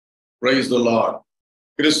Praise the Lord.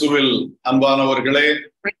 கிறிஸ்துவில் அன்பானவர்களே,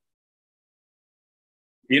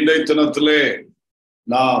 இன்றைய தினத்திலே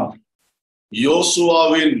நாம்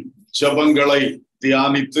யோசுவாவின் ஜெபங்களை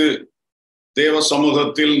தியானித்து தேவ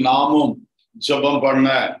சமூகத்தில் நாமும் ஜெபம் பண்ண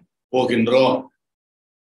போகின்றோம்.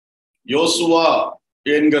 யோசுவா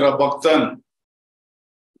என்கிற பக்தன்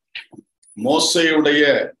மோசேயுடைய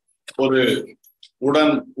ஒரு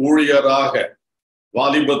உடன் ஊழியராக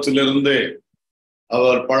வாலிபத்திலிருந்து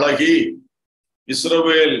அவர் பழகி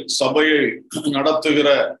இஸ்ரவேல் சபையை நடத்துகிற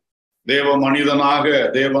தேவ மனிதனாக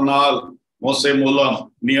தேவனால் மோசே மூலம்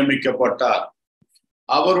நியமிக்கப்பட்டார்.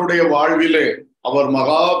 அவருடைய வாழ்விலே அவர்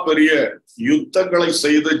மகா பெரிய யுத்தங்களை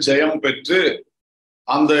செய்து ஜெயம் பெற்று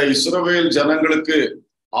அந்த இஸ்ரவேல் ஜனங்களுக்கு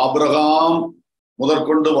ஆபிரகாம்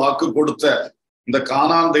முதற்கொண்டு வாக்கு கொடுத்த இந்த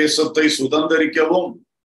கானான் தேசத்தை சுதந்தரிக்கவும்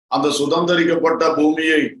அந்த சுதந்தரிக்கப்பட்ட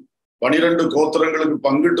பூமியை 12 கோத்திரங்களுக்கு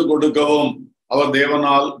பங்கிட்டு கொடுக்கவும் அவர்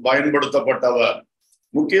தேவனால் பயன்படுத்தப்பட்டவர்.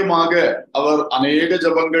 முக்கியமாக அவர் அநேக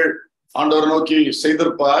ஜெபங்கள் ஆண்டவர் நோக்கி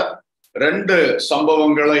செய்திருப்பார். 2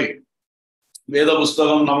 சம்பவங்களை வேத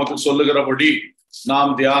புஸ்தகம் நமக்கு சொல்லுகிறபடி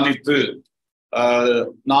நாம் தியானித்து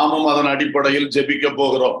நாமும் அதன் அடிப்படையில் ஜெபிக்க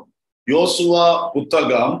போகிறோம். யோசுவா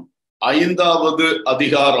புத்தகம் 5வது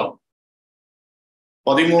அதிகாரம்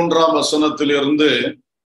 13ஆம் வசனத்திலிருந்து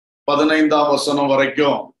 15ஆம் வசனம்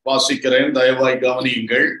வரைக்கும் வாசிக்கிறேன், தயவாய்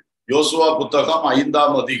கவனியுங்கள். யோசுவா புத்தகம்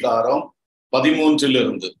 5ஆம் அதிகாரம்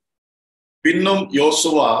 13 பின்னும்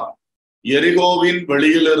யோசுவா எரிகோவின்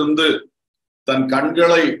வெளியிலிருந்து தன்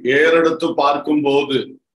கண்களை ஏறெடுத்து பார்க்கும்போது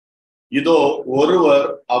இதோ ஒருவர்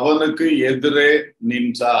அவனுக்கு எதிரே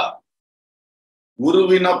நின்றார்.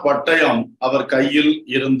 உருவின பட்டயம் அவர் கையில்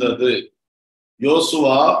இருந்தது.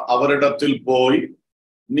 யோசுவா அவரிடத்தில் போய்,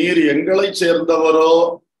 நீர் எங்களை சேர்ந்தவரோ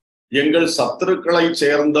எங்கள் சத்துருக்களை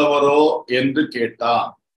சேர்ந்தவரோ என்று கேட்டான்.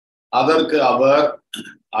 அதற்கு அவர்,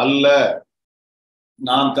 அல்ல,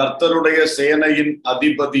 நான் கர்த்தருடைய சேனையின்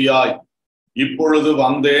அதிபதியாய் இப்பொழுது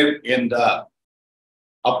வந்தேன் என்றார்.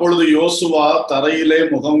 அப்பொழுது யோசுவா தரையிலே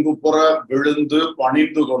முகங்குப்புற விழுந்து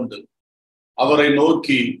பணிந்து கொண்டு அவரை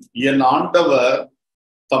நோக்கி, என் ஆண்டவர்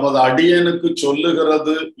தமது அடியனுக்கு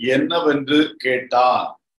சொல்லுகிறது என்னவென்று கேட்டார்.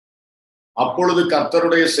 அப்பொழுது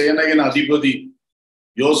கர்த்தருடைய சேனையின் அதிபதி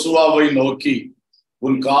யோசுவாவை நோக்கி,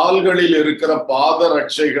 உன் கால்களில் இருக்கிற பாத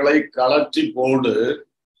ரட்சைகளை கழற்றி போடு,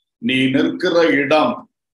 நீ நிற்கிற இடம்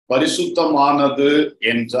பரிசுத்தமானது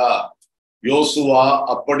என்றார். யோசுவா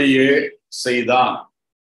அப்படியே செய்தான்.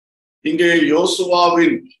 இங்கே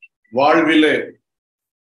யோசுவாவின் வாழ்விலே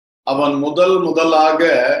அவன் முதலாக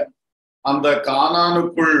அந்த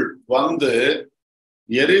கானானுக்குள் வந்து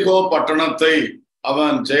எரிகோ பட்டணத்தை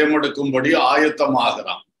அவன் ஜெயமெடுக்கும்படி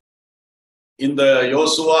ஆயத்தமாகிறான். இந்த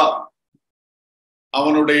யோசுவா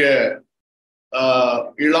அவனுடைய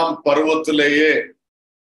இளம் பருவத்திலேயே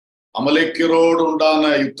அமலேக்கியரோடு உண்டான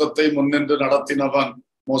யுத்தத்தை முன்னின்று நடத்தினவன்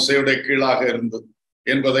மோசேயுடைய கீழாக இருந்தது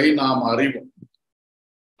என்பதை நாம் அறிவோம்.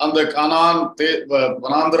 அந்த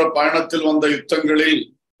வனாந்திர பயணத்தில் வந்த யுத்தங்களில்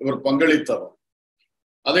இவர் பங்களித்தவர்.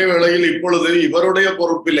 அதே வேளையில் இப்பொழுது இவருடைய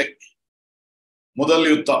பொறுப்பிலே முதல்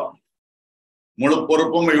யுத்தம், முழு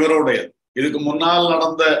பொறுப்பும் இவருடையது. இதுக்கு முன்னால்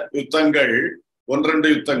நடந்த யுத்தங்கள் 1-2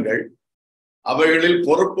 யுத்தங்கள், அவைகளில்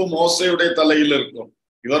பொறுப்பு மோசேயுடைய தலையில் இருக்கும்.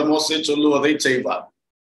 இவர் மோசே சொல்லுவதை செய்வார்.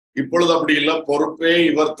 இப்பொழுது அப்படி இல்லை, பொறுப்பே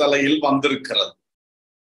இவர் தலையில் வந்திருக்கிறது.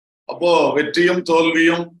 அப்போ வெற்றியும்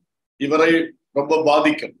தோல்வியும் இவரை ரொம்ப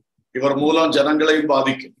பாதிக்கும், இவர் மூலம் ஜனங்களையும்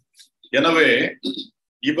பாதிக்கும். எனவே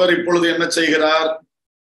இவர் இப்பொழுது என்ன செய்கிறார்?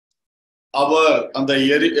 அவர் அந்த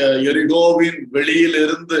எரிகோவின் வெளியில்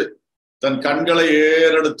இருந்து தன் கண்களை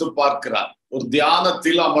ஏறெடுத்து பார்க்கிறார். ஒரு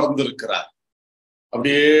தியானத்தில் அமர்ந்திருக்கிறார்.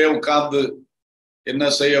 அப்படியே உட்கார்ந்து என்ன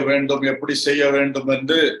செய்ய வேண்டும், எப்படி செய்ய வேண்டும்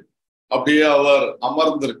என்று அப்படியே அவர்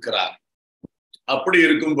அமர்ந்திருக்கிறார். அப்படி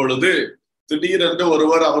இருக்கும் பொழுது திடீரென்று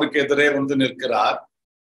ஒருவர் அவருக்கு எதிரே வந்து நிற்கிறார்.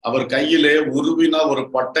 அவர் கையிலே உருவின ஒரு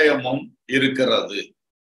பட்டயமும் இருக்கிறது.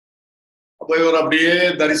 அப்ப இவர் அப்படியே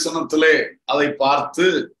தரிசனத்திலே அதை பார்த்து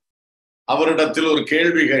அவரிடத்தில் ஒரு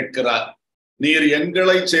கேள்வி கேட்கிறார். நீர்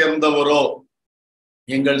எங்களை சேர்ந்தவரோ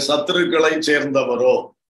எங்கள் சத்துருக்களை சேர்ந்தவரோ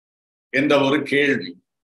என்ற ஒரு கேள்வி.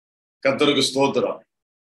 கர்த்தருக்கு ஸ்தோத்திரம்.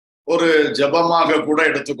 ஒரு ஜெபமாக கூட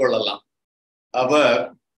எடுத்துக்கொள்ளலாம்.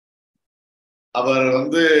 அவர்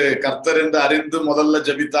கர்த்தர் என்று அறிந்து முதல்ல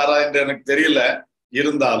ஜெபித்தாரா என்று எனக்கு தெரியல.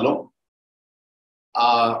 இருந்தாலும்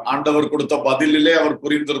ஆண்டவர் கொடுத்த பதிலிலே அவர்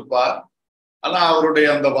புரிந்திருப்பார். ஆனா அவருடைய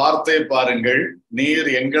அந்த வார்த்தையை பாருங்கள், நீர்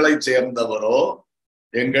எங்களை சேர்ந்தவரோ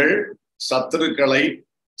எங்கள் சத்துருக்களை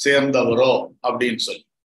சேர்ந்தவரோ அப்படின்னு சொல்லி.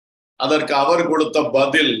 அதற்கு அவர் கொடுத்த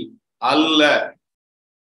பதில், அல்ல,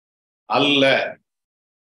 அல்ல,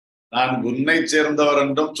 நான் உன்னை சேர்ந்தவர்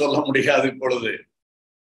என்றும் சொல்ல முடியாது. இப்பொழுது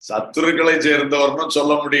சத்துருக்களை சேர்ந்தவர்னு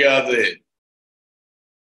சொல்ல முடியாது.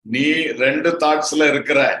 நீ 2 தாட்ஸ்ல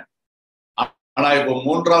இருக்கிற. ஆனா இப்ப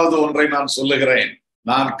 3வது ஒன்றை நான் சொல்லுகிறேன்.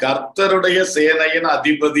 நான் கர்த்தருடைய சேனையின்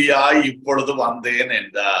அதிபதியாய் இப்பொழுது வந்தேன்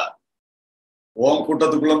என்றார். உன்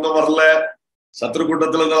கூட்டத்துக்குள்ள இருந்து வரல, சத்ரு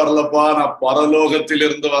கூட்டத்துல இருந்து வரலப்பா, நான்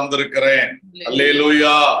பரலோகத்திலிருந்து வந்திருக்கிறேன்.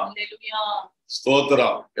 அல்லேலூயா,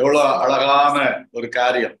 ஸ்தோத்திரம். எவ்வளவு அழகான ஒரு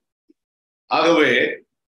காரியம். ஆகவே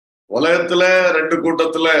உலகத்துல 2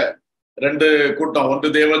 கூட்டத்துல 2 கூட்டம். ஒன்று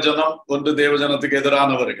தேவஜனம், ஒன்று தேவஜனத்துக்கு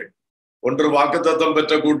எதிரானவர்கள். ஒன்று வாக்குத்தத்தம்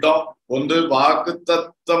பெற்ற கூட்டம், ஒன்று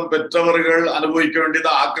வாக்குத்தத்தம் பெற்றவர்கள் அனுபவிக்க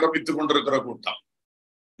வேண்டியதை ஆக்கிரமித்துக் கொண்டிருக்கிற கூட்டம்.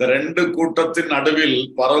 இந்த 2 கூட்டத்தின் நடுவில்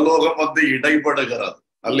பரலோகம் வந்து இடைபடுகிறது.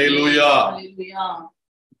 அல்லேலூயா.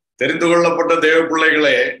 தெரிந்து கொள்ளப்பட்ட தேவ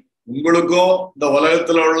பிள்ளைகளே, உங்களுக்கும் இந்த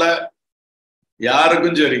உலகத்துல உள்ள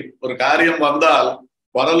யாருக்கும் சரி ஒரு காரியம் வந்தால்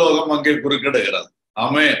பரலோகம் அங்கே குறுக்கிடுகிறது.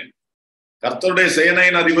 ஆமென். கர்த்தருடைய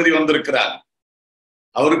சேனையின் அதிபதி வந்திருக்கிறார்.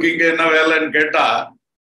 அவருக்கு இங்க என்ன வேலைன்னு கேட்டா,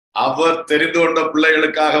 அவர் தெரிந்து கொண்ட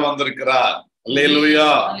பிள்ளைகளுக்காக வந்திருக்கிறார். அல்லேலூயா,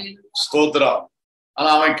 ஸ்தோத்திரம். ஆனா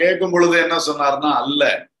அவன் கேட்கும் பொழுது என்ன சொன்னார்னா, அல்ல,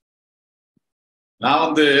 நான்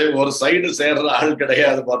வந்து ஒரு சைடு சேர்ற ஆள்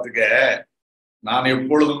கிடையாது, பாத்துக்க. நான்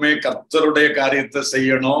எப்பொழுதுமே கர்த்தருடைய காரியத்தை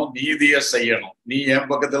செய்யணும், நீதிய செய்யணும். நீ என்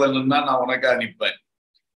பக்கத்துல நின்னா நான் உனக்கு அனுப்பேன்.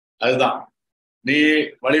 அதுதான். நீ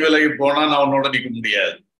வழி விலகி போனா நான் உன்னோட நிக்க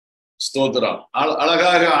முடியாது. ஸ்தோத்திரம்.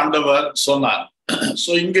 அழகாக ஆண்டவர் சொன்னார்.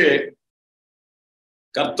 சோ இங்கே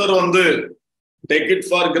கர்த்தர் வந்து டேக் இட்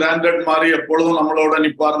ஃபார் கிராண்டட் மாதிரி எப்பொழுதும் நம்மளோட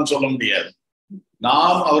நிப்பாருன்னு சொல்ல முடியாது.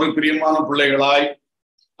 நாம் அவருக்கு பிரியமான பிள்ளைகளாய்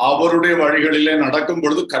அவருடைய வழிகளிலே நடக்கும்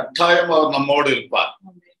பொழுது கட்டாயம் அவர் நம்மோடு இருப்பார்.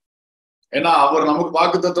 ஏன்னா அவர் நமக்கு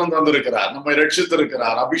வாக்குத்தத்தம் தந்திருக்கிறார், நம்மை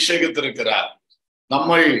ரட்சித்திருக்கிறார், அபிஷேகித்திருக்கிறார்,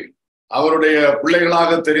 நம்மை அவருடைய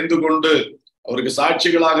பிள்ளைகளாக தெரிந்து கொண்டு அவருக்கு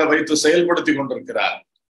சாட்சிகளாக வைத்து செயல்படுத்தி கொண்டிருக்கிறார்.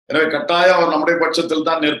 எனவே கட்டாயம் அவர் நம்முடைய பட்சத்தில்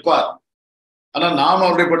தான் நிற்பார். ஆனா நாம்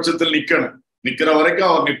அவருடைய பட்சத்தில் நிக்கணும். நிக்கிற வரைக்கும்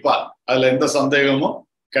அவர் நிற்பார். அதுல எந்த சந்தேகமும்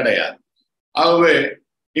கிடையாது. ஆகவே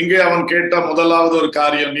இங்கே அவன் கேட்ட முதலாவது ஒரு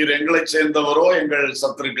காரியம், நீர் எங்களை சேர்ந்தவரோ எங்கள்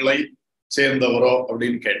சத்துருக்களை சேர்ந்தவரோ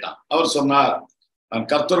அப்படின்னு கேட்டான். அவர் சொன்னார், நான்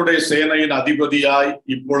கர்த்தருடைய சேனையின் அதிபதியாய்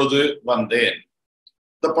இப்பொழுது வந்தேன்.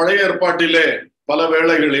 இந்த பழைய ஏற்பாட்டிலே பல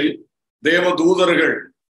வேளைகளில் தேவ தூதர்கள்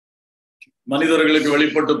மனிதர்களுக்கு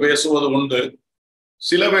வெளிப்பட்டு பேசுவது உண்டு.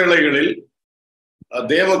 சில வேளைகளில்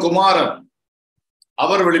தேவகுமாரன்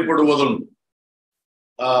அவர் வெளிப்படுவதுண்டு.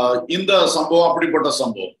 இந்த சம்பவம் அப்படிப்பட்ட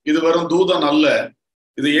சம்பவம். இது வெறும் தூதன் அல்ல,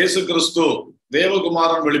 இது இயேசு கிறிஸ்து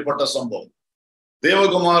தேவகுமாரன் வெளிப்பட்ட சம்பவம்.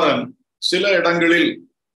 தேவகுமாரன் சில இடங்களில்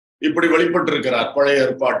இப்படி வெளிப்பட்டிருக்கிறார் பழைய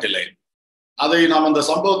ஏற்பாட்டிலே. அதை நாம் அந்த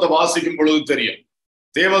சம்பவத்தை வாசிக்கும் பொழுது தெரியும்.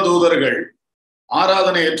 தேவதூதர்கள்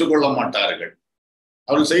ஆராதனை ஏற்றுக்கொள்ள மாட்டார்கள்,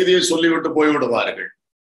 அவர்கள் செய்தியை சொல்லிவிட்டு போய்விடுவார்கள்.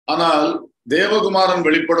 ஆனால் தேவகுமாரன்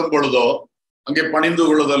வெளிப்படும் பொழுதோ அங்கே பணிந்து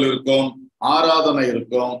கொள்ளுதல் இருக்கும், ஆராதனை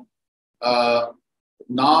இருக்கும்,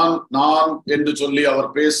 நான் நான் என்று சொல்லி அவர்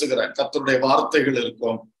பேசுகிற கர்த்தருடைய வார்த்தைகள்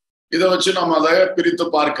இருக்கும். இதை வச்சு நாம் அதை பிரித்து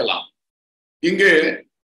பார்க்கலாம். இங்கே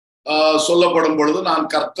சொல்லப்படும் பொழுது நான்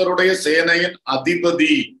கர்த்தருடைய சேனையின்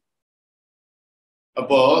அதிபதி.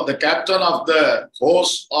 அப்போ the captain of the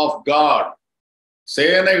host of God,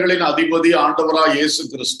 சேனைகளின் அதிபதி ஆண்டவராய் இயேசு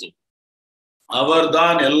கிறிஸ்து.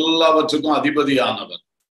 அவர்தான் எல்லாவற்றுக்கும் அதிபதியானவர்.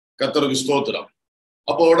 கர்த்தருக்கு ஸ்தோத்திரம்.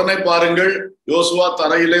 அப்போ உடனே பாருங்கள், யோசுவா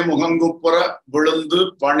தரையிலே முகங்குப்புற விழுந்து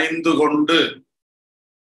பணிந்து கொண்டு,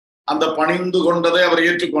 அந்த பணிந்து கொண்டதை அவர்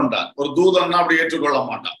ஏற்றுக்கொண்டார். ஒரு தூதன்னா அப்படி ஏற்றுக்கொள்ள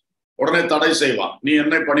மாட்டான், உடனே தடை செய்வான். நீ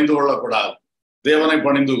என்னை பணிந்து கொள்ளக்கூடாது, தேவனை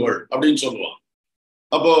பணிந்து கொள் அப்படின்னு சொல்லுவான்.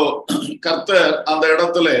 அப்போ கர்த்தர் அந்த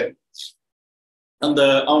இடத்துல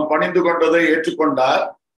அவன் பணிந்து கொண்டதை ஏற்றுக்கொண்டார்.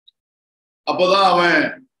 அப்போதான் அவன்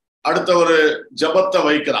அடுத்த ஒரு ஜபத்தை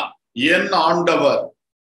வைக்கிறான். என் ஆண்டவர்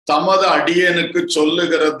தமது அடியனுக்கு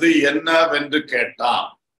சொல்லுகிறது என்னவென்று கேட்டான்.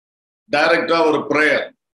 டைரக்டா ஒரு பிரேயர்.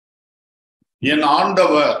 என்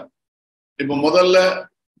ஆண்டவர், இப்ப முதல்ல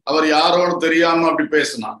அவர் யாரோன்னு தெரியாம அப்படி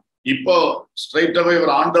பேசினான். இப்போ ஸ்ட்ரைட்டாவே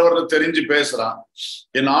இவர் ஆண்டவர்னு தெரிஞ்சு பேசுறான்.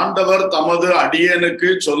 என் ஆண்டவர் தமது அடியனுக்கு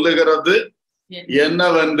சொல்லுகிறது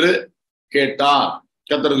என்னவென்று கேட்டான்.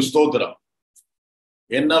 கர்த்தருக்கு ஸ்தோத்திரம்.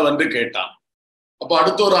 என்னவென்று கேட்டான். அப்ப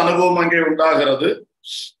அடுத்த ஒரு அனுபவம் அங்கே உண்டாகிறது.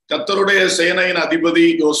 கர்த்தருடைய சேனையின் அதிபதி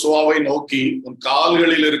யோசுவாவை நோக்கி, உன்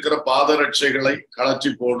கால்களில் இருக்கிற பாதரட்சைகளை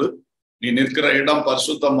கழற்றி போடு, நீ நிற்கிற இடம்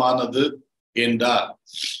பரிசுத்தமானது என்றார்.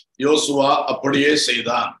 யோசுவா அப்படியே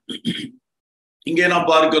செய்தான். இங்கே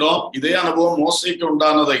நாம் பார்க்கிறோம், இதே அனுபவம் மோசேக்கு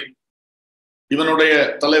உண்டானதை, இவனுடைய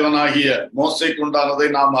தலைவனாகிய மோசேக்கு உண்டானதை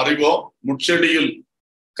நாம் அறிவோம். முச்செடியில்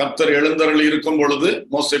கர்த்தர் எழுந்தருளி இருக்கும் பொழுது,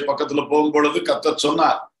 மோசே பக்கத்துல போகும் பொழுது கர்த்தர்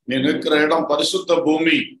சொன்னார், நீ நிற்கிற இடம் பரிசுத்த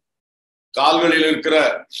பூமி, கால்களில் இருக்கிற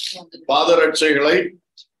பாதரட்சைகளை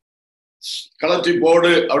கலட்டி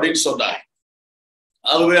போடு அப்படின்னு சொன்னார்.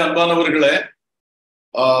 அதுவே அன்பானவர்களே,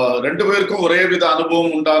 ரெண்டு பேருக்கும் ஒரே வித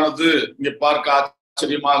அனுபவம் உண்டானது இங்க பார்க்க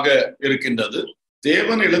ஆச்சரியமாக இருக்கின்றது.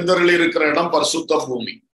 தேவன் எழுந்தருளி இருக்கிற இடம் பரிசுத்த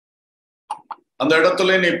பூமி. அந்த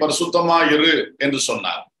இடத்துல நீ பரிசுத்தமா இரு என்று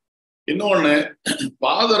சொன்னார். இன்னொன்னு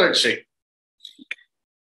பாதரட்சை.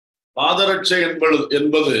 பாதரட்சை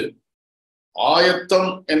என்பது ஆயத்தம்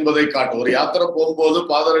என்பதை காட்டும். ஒரு யாத்திரை போகும்போது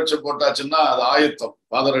பாதரட்சை போட்டாச்சுன்னா அது ஆயத்தம்.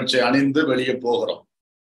 பாதரட்சை அணிந்து வெளியே போகிறோம்.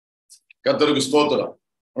 கர்த்தருக்கு ஸ்தோத்திரம்.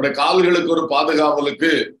 நம்முடைய கால்களுக்கு ஒரு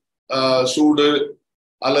பாதுகாவலுக்கு சூடு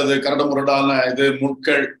அல்லது கரடுமுரடான இது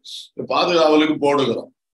முட்கள் பாதுகாவலுக்கு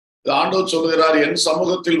போடுகிறோம். ஆண்டவர் சொல்லுகிறார், என்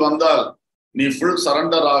சமூகத்தில் வந்தால் நீ ஃபுல்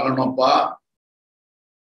சரண்டர் ஆகணும்ப்பா.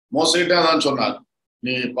 மோசைட்டா தான் சொன்னார்,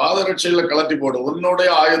 நீ பாதரட்சையில கலட்டி போடு. உன்னுடைய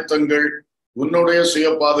ஆயத்தங்கள், உன்னுடைய சுய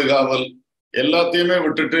பாதுகாவல் எல்லாத்தையுமே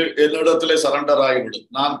விட்டுட்டு என்னிடத்துல சரண்டர் ஆகிவிடு,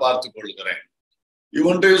 நான் பார்த்து கொள்கிறேன்.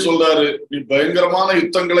 இவன்ட்டே சொல்றாரு, நீ பயங்கரமான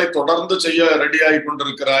யுத்தங்களை தொடர்ந்து செய்ய ரெடி ஆகி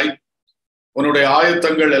கொண்டிருக்கிறாய். உன்னுடைய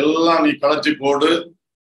ஆயத்தங்கள் எல்லாம் நீ கலட்டி போடு,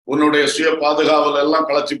 உன்னுடைய சுய பாதுகாவல் எல்லாம்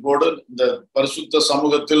கலட்டி போடு, இந்த பரிசுத்த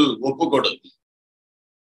சமூகத்தில் ஒப்புக்கொடு.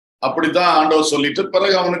 அப்படித்தான் ஆண்டவர் சொல்லிட்டு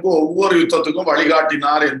பிறகு அவனுக்கு ஒவ்வொரு யுத்தத்துக்கும்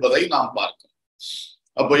வழிகாட்டினார் என்பதை நாம் பார்க்கிறோம்.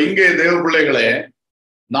 அப்ப இங்கே தேவ பிள்ளைகளே,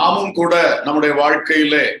 நாமும் கூட நம்முடைய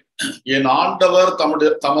வாழ்க்கையிலே என் ஆண்டவர்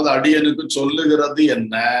தமது அடியனுக்கு சொல்லுகிறது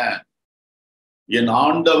என்ன, என்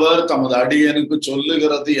ஆண்டவர் தமது அடியனுக்கு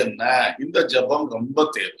சொல்லுகிறது என்ன, இந்த ஜெபம் ரொம்ப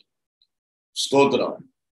தேவை. ஸ்தோத்திரம்.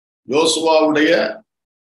 யோசுவாவுடைய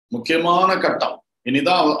முக்கியமான கட்டம்.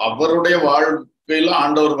 இனிதான் அவருடைய வாழ்க்கையில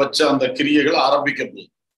ஆண்டவர் வச்ச அந்த கிரியைகள் ஆரம்பிக்க போகுது.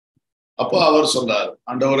 அப்போ அவர் சொல்றார்,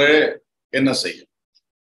 ஆண்டவரே என்ன செய்யும்?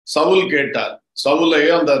 சவுல் கேட்டார். சவுலையே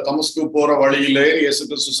அந்த தமஸ்கு போற வழியிலே இயேசு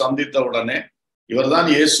கிறிஸ்து சந்தித்த உடனே, இவர்தான்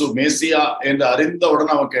இயேசு மேசியா என்று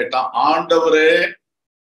அறிந்தவுடன் அவன் கேட்டான், ஆண்டவரே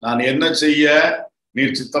நான் என்ன செய்ய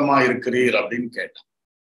நீர் சித்தமா இருக்கிறீர் அப்படின்னு கேட்டான்.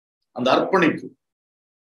 அந்த அர்ப்பணிப்பு.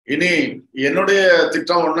 இனி என்னுடைய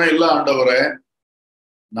திட்டம் ஒண்ணும் இல்லை ஆண்டவரே,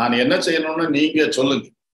 நான் என்ன செய்யணும்னு நீங்க சொல்லுங்க.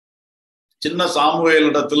 சின்ன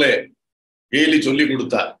சாமுவேலிடத்துல ஏலி சொல்லி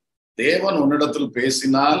கொடுத்தார், தேவன் உன்னிடத்தில்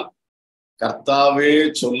பேசினால் கர்த்தாவே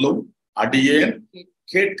சொல்லும், அடியேன்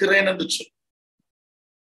கேட்கிறேன் என்று சொல்.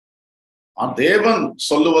 தேவன்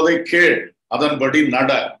சொல்லுவதை கேள், அதன்படி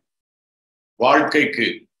நட. வாழ்க்கைக்கு,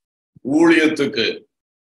 ஊழியத்துக்கு,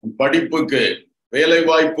 படிப்புக்கு, வேலை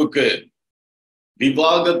வாய்ப்புக்கு,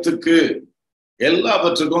 விவாகத்துக்கு,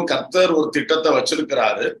 எல்லாவற்றுக்கும் கர்த்தர் ஒரு திட்டத்தை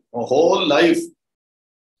வச்சிருக்கிறாரு. ஹோல் லைஃப்,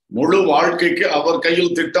 முழு வாழ்க்கைக்கு அவர்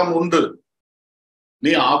கையில் திட்டம் உண்டு.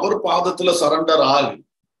 நீ அவர் பாதத்துல சரண்டர் ஆகு.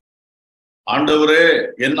 ஆண்டவரே,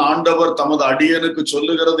 என் ஆண்டவர் தமது அடியனுக்கு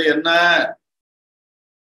சொல்லுகிறது என்ன?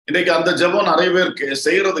 இன்னைக்கு அந்த ஜெபம் நிறைய பேர்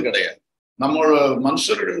செய்யறது கிடையாது. நம்ம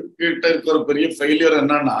மனுஷர்கிட்ட இருக்கிற பெரிய ஃபெயிலியர்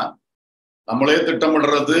என்னன்னா, நம்மளே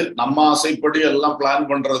திட்டமிடுறது, நம்ம ஆசைப்படி எல்லாம் பிளான்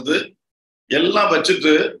பண்றது, எல்லாம்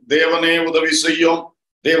வச்சுட்டு தேவனே உதவி செய்யும்,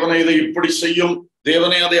 தேவனை இதை இப்படி செய்யும்,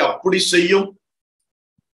 தேவனே அதை அப்படி செய்யும்.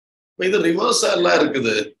 இது ரிவர்ஸா எல்லாம்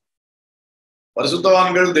இருக்குது.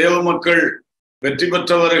 பரிசுத்தவான்கள், தேவ மக்கள், வெற்றி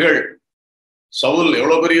பெற்றவர்கள், சவுல்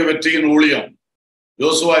எவ்வளவு பெரிய வெற்றியின் ஊழியம்,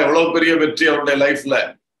 யோசுவா எவ்வளவு பெரிய வெற்றி அவருடைய லைஃப்ல,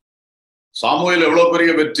 சாமுவேல் எவ்வளவு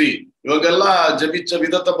பெரிய வெற்றி, இவங்கெல்லாம் ஜெபிச்ச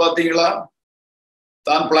விதத்தை பாத்தீங்களா?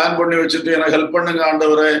 தான் பிளான் பண்ணி வச்சுட்டு எனக்கு ஹெல்ப் பண்ணுங்க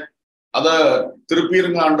ஆண்டவரே, அதை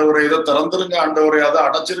திருப்பிருங்க ஆண்டவரே, இதை திறந்துருங்க ஆண்டவரே, அதை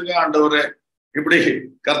அடைச்சிருங்க ஆண்டவரே, இப்படி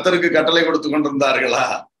கர்த்தருக்கு கட்டளை கொடுத்து கொண்டிருந்தார்களா?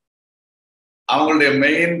 அவங்களுடைய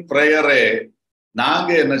மெயின் பிரேயரே, நாங்க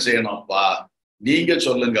என்ன செய்யணும்ப்பா, நீங்க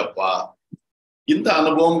சொல்லுங்கப்பா. இந்த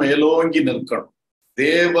அனுபவம் மேலோங்கி நிற்கணும்.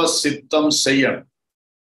 தேவ சித்தம் செய்யணும்.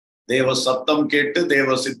 தேவ சத்தம் கேட்டு தேவ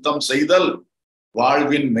சித்தம் செய்தல்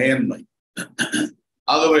வாழ்வின் மேன்மை.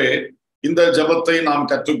 ஆகவே இந்த ஜெபத்தை நாம்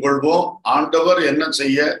கற்றுக்கொள்வோம். ஆண்டவர் என்ன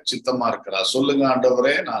செய்ய சித்தமா இருக்கிறார், சொல்லுங்க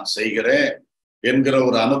ஆண்டவரே நான் செய்கிறேன் என்கிற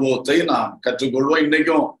ஒரு அனுபவத்தை நாம் கற்றுக்கொள்வோம்.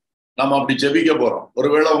 இன்னைக்கும் நாம் அப்படி ஜெபிக்க போறோம்.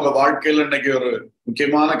 ஒருவேளை உங்க வாழ்க்கையில இன்னைக்கு ஒரு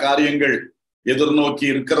முக்கியமான காரியங்கள் எதிர்நோக்கி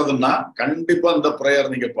இருக்கிறதுன்னா கண்டிப்பா இந்த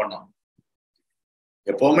பிரேயர் நீங்க பண்ணணும்.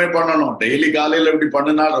 எப்பவுமே பண்ணணும். டெய்லி காலையில இப்படி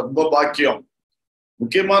பண்ணினா ரொம்ப பாக்கியம்.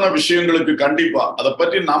 முக்கியமான விஷயங்களுக்கு கண்டிப்பா அதை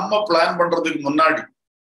பற்றி நம்ம பிளான் பண்றதுக்கு முன்னாடி,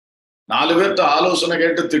 4 பேர்த்த ஆலோசனை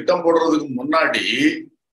கேட்டு திட்டம் போடுறதுக்கு முன்னாடி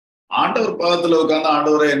ஆண்டவர் பாதத்துல உட்காந்து,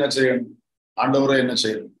 ஆண்டவரை என்ன செய்யணும், ஆண்டவரை என்ன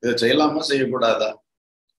செய்யணும், இதை செய்யலாமா செய்யக்கூடாதா,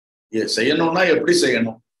 செய்யணும்னா எப்படி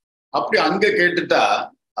செய்யணும், அப்படி அங்க கேட்டுட்டா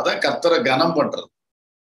அதான் கர்த்தரை கனம் பண்றது,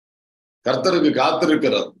 கர்த்தருக்கு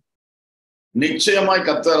காத்திருக்கிறது. நிச்சயமாய்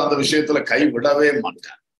கர்த்தர் அந்த விஷயத்துல கை விடவே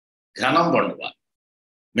மாட்டார். கனம் பண்ணுவார்,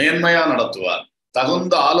 மேன்மையா நடத்துவார்,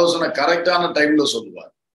 தகுந்த ஆலோசனை கரெக்டான டைம்ல சொல்லுவார்.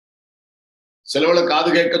 சிலவளை காது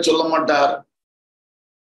கேட்க சொல்ல மாட்டார்,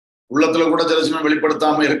 உள்ளத்துல கூட சில சமயம்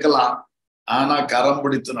வெளிப்படுத்தாம இருக்கலாம். ஆனா கரம்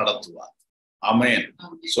பிடித்து நடத்துவார். ஆமென்.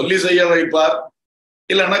 சொல்லி செய்ய வைப்பார்,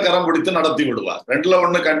 இல்லைன்னா கரம் பிடித்து நடத்தி விடுவார். ரெண்டுல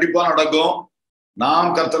ஒண்ணு கண்டிப்பா நடக்கும்.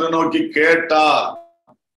 நாம் கர்த்தரை நோக்கி கேட்டால்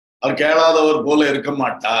அவர் கேளாதவர் போல இருக்க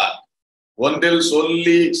மாட்டார். ஒன்றில்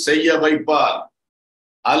சொல்லி செய்ய வைப்பார்,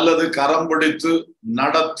 அல்லது கரம் பிடித்து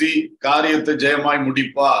நடத்தி காரியத்தை ஜெயமாய்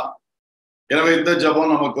முடிப்பார். எனவே இந்த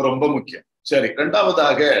ஜெபம் நமக்கு ரொம்ப முக்கியம். சரி,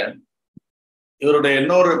 இரண்டாவதாக இவருடைய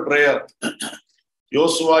இன்னொரு பிரேயர்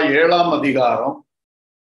யோசுவா 7ஆம் அதிகாரம்,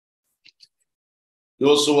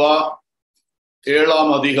 யோசுவா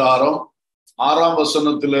 7ஆம் அதிகாரம் 6ஆம்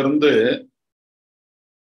வசனத்திலிருந்து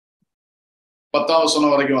 10ஆம்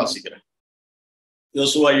வசனம் வரைக்கும் வாசிக்கிறேன்.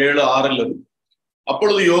 யோசுவா 7:6.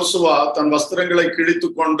 அப்பொழுது யோசுவா தன் வஸ்திரங்களை கிழித்து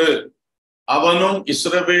கொண்டு அவனும்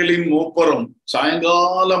இஸ்ரவேலின் மூப்பரும்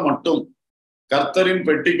சாயங்காலம் மட்டும் கர்த்தரின்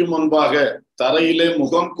பெட்டிக்கு முன்பாக தரையிலே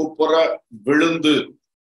முகம் குப்புற விழுந்து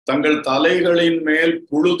தங்கள் தலைகளின் மேல்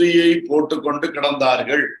புழுதியை போட்டுக்கொண்டு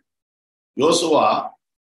கிடந்தார்கள். யோசுவா,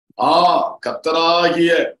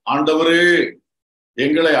 கர்த்தராகிய ஆண்டவரே,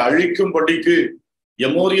 எங்களை அழிக்கும்படிக்கு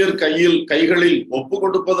எமோரியர் கைகளில் ஒப்பு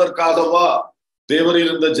கொடுப்பதற்காகவா தேவர்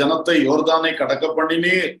இருந்த ஜனத்தை யோர்தானை கடக்க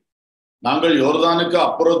பண்ணினீர்? நாங்கள் யோர்தானுக்கு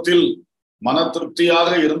அப்புறத்தில் மன திருப்தியாக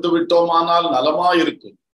இருந்து விட்டோமானால்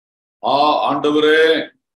நலமாயிருக்கும். ஆண்டவரே,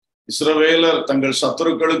 இஸ்ரவேலர் தங்கள்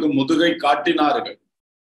சத்துருக்களுக்கு முதுகை காட்டினார்கள்.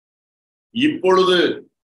 இப்பொழுது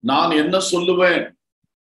நான் என்ன சொல்லுவேன்?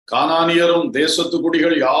 கானானியரும் தேசத்து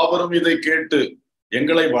குடிகள் யாவரும் இதை கேட்டு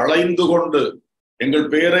எங்களை வளைந்து கொண்டு எங்கள்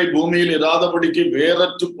பேரை பூமியில் இராதபடிக்கு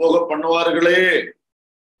வேறற்று போக பண்ணுவார்களே.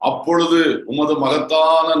 அப்பொழுது உமது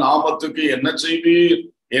மகத்தான நாமத்துக்கு என்ன செய்வீர்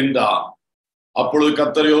என்றார். அப்பொழுது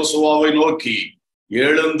கர்த்தர் யோசுவாவை நோக்கி,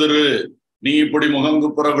 எழுந்திரு, நீ இப்படி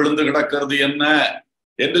முகங்குப்புற விழுந்து கிடக்கிறது என்ன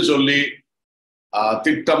என்று சொல்லி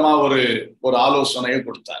திட்டமா ஒரு ஆலோசனையை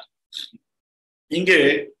கொடுத்தார். இங்கே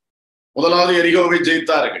முதலாவது எரிகோவை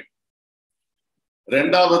ஜெயித்தார்கள்.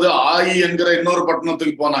 இரண்டாவது ஆயி என்கிற இன்னொரு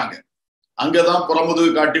பட்டணத்துக்கு போனாங்க. அங்கதான்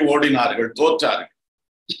புறமுதுகு காட்டி ஓடினார்கள், தோற்றார்கள்.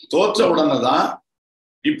 தோற்ற உடனே தான்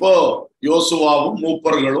இப்போ யோசுவாவும்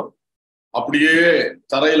மூப்பர்களும் அப்படியே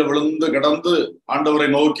தரையில விழுந்து கிடந்து ஆண்டவரை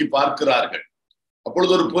நோக்கி பார்க்கிறார்கள்.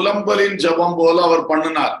 அப்பொழுது ஒரு புலம்பலின் ஜெபம் போல அவர்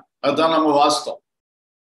பண்ணினார். அதுதான் நம்ம வாஸ்தவம்.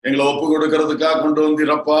 எங்களை ஒப்பு கொடுக்கறதுக்காக கொண்டு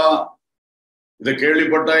வந்திரப்பா, இதை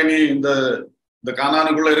கேள்விப்பட்டா இனி இந்த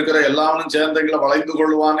கானானுக்குள்ள இருக்கிற எல்லாரும் சேர்ந்து எங்களை வளைந்து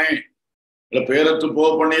கொள்வானே, இல்லை பேரற்று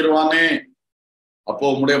பண்ணிடுவானே, அப்போ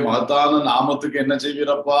உம்முடைய மகத்தான நாமத்துக்கு என்ன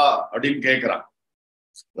செய்வீரப்பா அப்படின்னு கேட்கிறான்.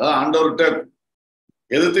 அதான் ஆண்டவர்கிட்ட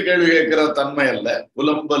எதிர்த்து கேள்வி கேட்கிற தன்மை அல்ல,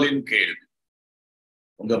 புலம்பலின் கேள்வி.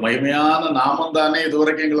 உங்க மகிமையான நாமம் தானே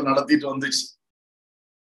இதுவரைக்கும் எங்களை நடத்திட்டு வந்துச்சு,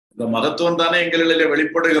 இந்த மகத்துவம் தானே எங்களிலே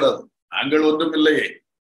வெளிப்படுகிறது, நாங்கள் ஒன்றும் இல்லையே.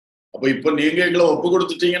 அப்ப இப்ப நீங்க எங்களை ஒப்பு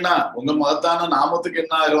கொடுத்துட்டீங்கன்னா உங்க மகத்தான நாமத்துக்கு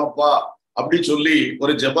என்ன ஆகும் அப்பா அப்படி சொல்லி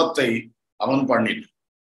ஒரு ஜெபத்தை அவன் பண்ணினான்.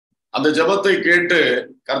 அந்த ஜெபத்தை கேட்டு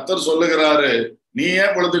கர்த்தர் சொல்லுகிறாரு, நீ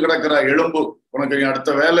ஏன் பொழுது கிடக்கிற, எழும்பு, உனக்கு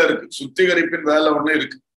அடுத்த வேலை இருக்கு, சுத்திகரிப்பின் வேலை ஒண்ணு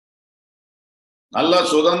இருக்கு. நல்லா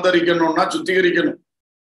சுதந்திரிக்கணும்னா சுத்திகரிக்கணும்.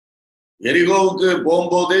 எரிகோவுக்கு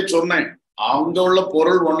போகும்போதே சொன்னேன், அங்க உள்ள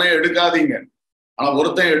பொருள் ஒன்னே எடுக்காதீங்க, ஆனா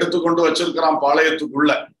ஒருத்தன் எடுத்துக்கொண்டு வச்சிருக்கிறான்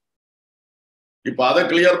பாளையத்துக்குள்ள. இப்ப அதை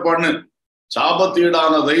கிளியர் பண்ணு,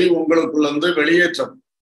 சாபத்தீடானதை உங்களுக்குள்ள இருந்து வெளியேற்றம்,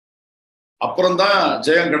 அப்புறம்தான்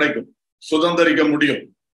ஜெயம் கிடைக்கும், சுதந்திரிக்க முடியும்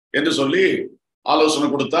என்று சொல்லி ஆலோசனை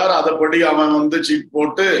கொடுத்தார். அதைப்படி அவன் சீட்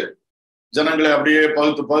போட்டு ஜனங்களை அப்படியே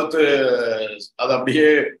பகுத்து அதை அப்படியே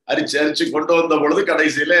அரிச்சு கொண்டு வந்த பொழுது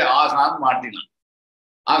கடைசியிலே ஆகான் மாட்டினான்.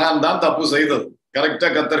 ஆகான் தான் தப்பு செய்தது, கரெக்டா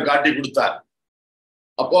கர்த்தர் காட்டி கொடுத்தார்.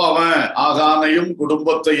 அப்போ அவன் ஆகானையும்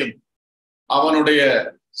குடும்பத்தையும் அவனுடைய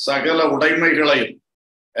சகல உடைமைகளையும்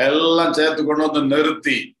எல்லாம் சேர்த்து கொண்டு வந்து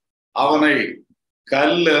நிறுத்தி அவனை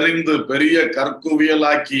கல் எறிந்து பெரிய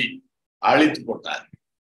கற்குவியலாக்கி அழித்து போட்டார்.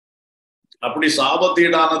 அப்படி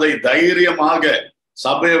சாபத்தீடானதை தைரியமாக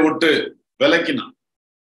சபையை விட்டு விலக்கினான்,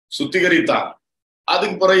 சுத்திகரித்தான்.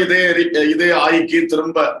 அதுக்கு பிறகு இதே ஆய்க்கு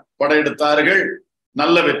திரும்ப படையெடுத்தார்கள்,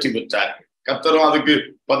 நல்ல வெற்றி பெற்றார்கள். கர்த்தரும் அதுக்கு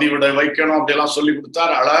பதிவிட வைக்கணும் அப்படியெல்லாம் சொல்லி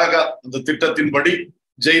கொடுத்தார். அழகா அந்த திட்டத்தின்படி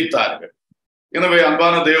ஜெயித்தார்கள். எனவே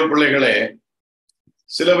அன்பான தேவ பிள்ளைகளே,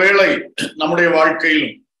 சில வேளை நம்முடைய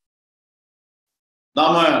வாழ்க்கையிலும்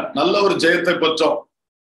நாம நல்ல ஒரு ஜெயத்தை பெற்றோம்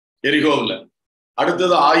எரிகோவில்.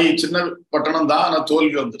 அடுத்தது ஆயி சின்ன பட்டணம் தான், ஆனா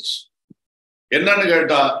தோல்வி வந்துருச்சு. என்னன்னு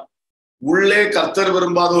கேட்டா, உள்ளே கர்த்தர்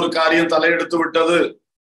விரும்பாத ஒரு காரியம் தலையெடுத்து விட்டது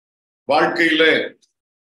வாழ்க்கையில.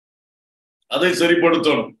 அதை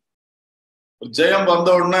சரிப்படுத்தணும். ஜெயம் வந்த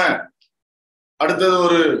உடனே அடுத்தது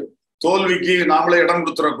ஒரு தோல்விக்கு நாமளே இடம்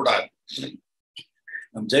கொடுத்துடக்கூடாது.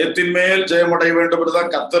 ஜெயத்தின் மேல் ஜெயம் அடைய வேண்டும்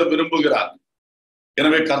என்றுதான் கர்த்தர் விரும்புகிறார்.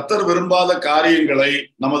 எனவே கர்த்தர் விரும்பாத காரியங்களை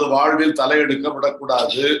நமது வாழ்வில் தலையெடுக்க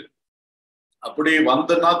விடக்கூடாது. அப்படி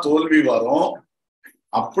வந்துன்னா தோல்வி வரும்.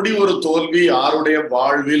 அப்படி ஒரு தோல்வி யாருடைய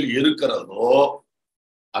வாழ்வில் இருக்கிறதோ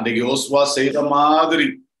அன்றைக்கு யோசுவா செய்த மாதிரி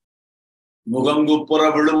முகங்குப்புற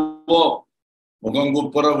விழுவோம்,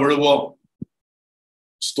 முகங்குப்புற விழுவோம்.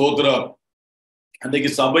 ஸ்தோத்திரம். அன்றைக்கு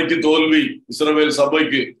சபைக்கு தோல்வி, இஸ்ரவேல்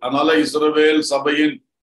சபைக்கு. அதனால இஸ்ரவேல் சபையின்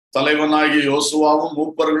தலைவனாகிய யோசுவாவும்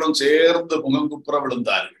மூப்பர்களும் சேர்ந்து முகங்குப்புற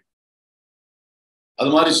விழுந்தார்கள்.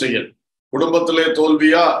 அது மாதிரி செய்யணும். குடும்பத்திலே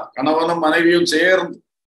தோல்வியா, கணவனும் மனைவியும் சேர்ந்து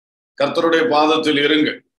கர்த்தருடைய பாதத்தில்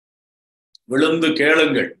இருங்கள், விழுந்து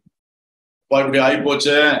கேளுங்கள். இப்படி ஆயிப்போச்ச,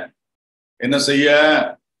 என்ன செய்ய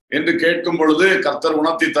என்று கேட்கும் பொழுது கர்த்தர்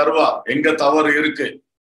உணர்த்தி தருவார். எங்க தவறு இருக்கு,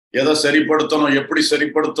 எதை சரிப்படுத்தணும், எப்படி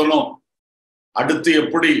சரிப்படுத்தணும், அடுத்து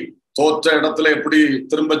எப்படி தோற்ற இடத்துல எப்படி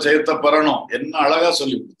திரும்ப ஜெயத்தை பெறணும், என்ன அழகா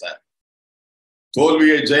சொல்லி கொடுத்தார்.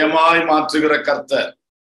 தோல்வியை ஜெயமாய் மாற்றுகிற கர்த்தர்,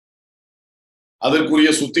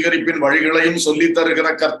 அதற்குரிய சுத்திகரிப்பின் வழிகளையும் சொல்லி தருகிற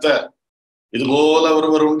கர்த்தர். இது போல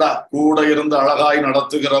ஒருவர் உண்டா, கூட இருந்து அழகாய்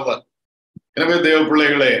நடத்துகிறவர். எனவே தேவ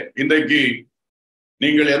பிள்ளைகளே, இன்றைக்கு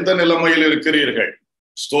நீங்கள் எந்த நிலைமையில் இருக்கிறீர்கள்?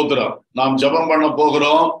 ஸ்தோத்திரம். நாம் ஜெபம் பண்ண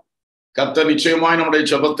போகிறோம். கர்த்தர் நிச்சயமாய் நம்முடைய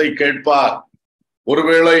ஜெபத்தை கேட்பார்.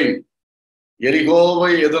 ஒருவேளை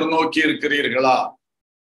எரிகோவை எதிர்நோக்கி இருக்கிறீர்களா?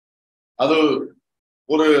 அது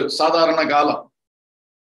ஒரு சாதாரண காலம்.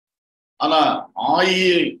 ஆனா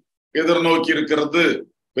ஆயை எதிர்நோக்கி இருக்கிறது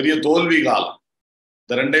பெரிய தோல்வி காலம்.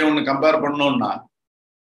 இந்த ரெண்டையும் ஒண்ணு கம்பேர் பண்ணோம்னா,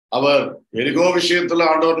 அவர் எரிகோ விஷயத்துல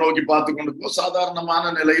ஆண்டவர் நோக்கி பார்த்து கொண்டு சாதாரணமான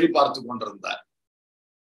நிலையில் பார்த்து கொண்டிருந்தார்.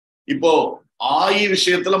 இப்போ ஆயி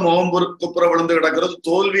விஷயத்துல முகம் குப்புற விழுந்து கிடக்கிறது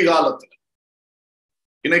தோல்வி காலத்துல.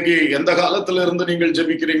 இன்னைக்கு எந்த காலத்துல இருந்து நீங்கள்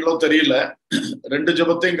ஜெபிக்கிறீங்களோ தெரியல, ரெண்டு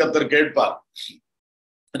ஜெபத்தையும் கர்த்தர் கேட்பார்,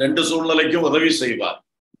 ரெண்டு சூழ்நிலைக்கும் உதவி செய்வார்.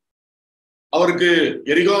 அவருக்கு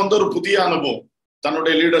எரிகோ ஒரு புதிய அனுபவம்,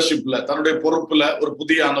 தன்னுடைய லீடர்ஷிப்ல, தன்னுடைய பொறுப்புல ஒரு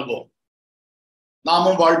புதிய அனுபவம்.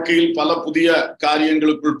 நாமும் வாழ்க்கையில் பல புதிய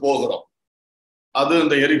காரியங்களுக்குள் போகிறோம். அது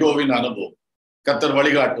இந்த எரிகோவின் அனுபவம். கர்த்தர்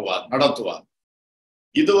வழிகாட்டுவார், நடத்துவார்.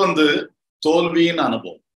 இது தோல்வியின்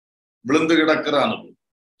அனுபவம், விழுந்து கிடக்கிற அனுபவம்,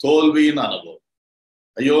 தோல்வியின் அனுபவம்.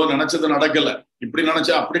 ஐயோ, நினைச்சது நடக்கல, இப்படி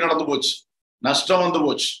நினைச்சா அப்படி நடந்து போச்சு, நஷ்டம் வந்து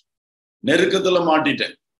போச்சு, நெருக்கத்துல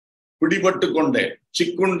மாட்டிட்டேன், பிடிபட்டு கொண்டேன்,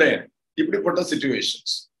 சிக்குண்டேன், இப்படிப்பட்ட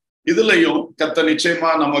சிச்சுவேஷன்ஸ். இதுலயும் கர்த்தர் நிச்சயமா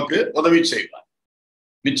நமக்கு உதவி செய்வார்,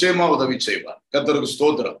 நிச்சயமா உதவி செய்வார். கர்த்தருக்கு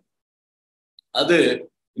ஸ்தோத்திரம். அது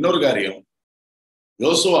இன்னொரு காரியம்.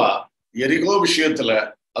 யோசுவா எரிகோ விஷயத்துல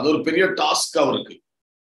அது ஒரு பெரிய டாஸ்க் அவருக்கு.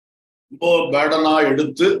 ரொம்ப பேடனா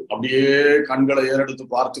எடுத்து அப்படியே கண்களை ஏறெடுத்து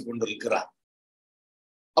பார்த்து கொண்டிருக்கிறார்.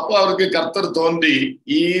 அப்போ அவருக்கு கர்த்தர் தோன்றி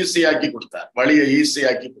ஈஸியாக்கி கொடுத்தார், வழியை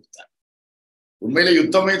ஈஸியாக்கி கொடுத்தார். உண்மையில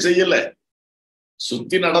யுத்தமே செய்யல,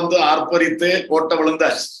 சுத்தி நடந்து ஆர்ப்பரித்தே கோட்டை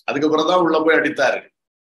விழுந்தாச்சு. அதுக்கப்புறம்தான் உள்ள போய் அடித்தாரு.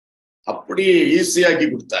 அப்படி ஈஸியாக்கி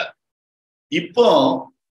கொடுத்தார். இப்போ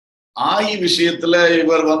ஆயி விஷயத்துல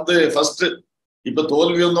இவர் ஃபர்ஸ்ட் இப்ப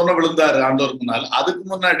தோல்வி வந்தோன்னு விழுந்தாரு ஆண்டவருக்கு முன்னால். அதுக்கு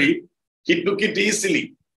முன்னாடி he took it easily.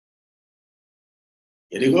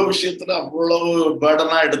 எரிகோ விஷயத்துல அவ்வளவு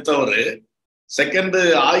பேர்டனா எடுத்தவரு செகண்ட்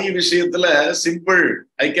ஆயி விஷயத்துல simple,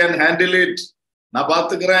 I can handle it, நான்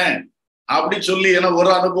பாத்துக்கிறேன் அப்படி சொல்லி, ஏன்னா ஒரு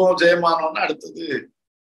அனுபவம் ஜெயமானோன்னு அடுத்தது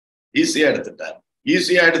ஈஸியா எடுத்துட்டார்.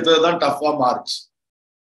 ஈஸியா எடுத்ததுதான் டஃபா மாறுச்சு.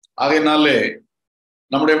 ஆகையினாலே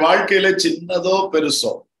நம்முடைய வாழ்க்கையில சின்னதோ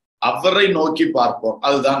பெருசோ அவரை நோக்கி பார்ப்போம்,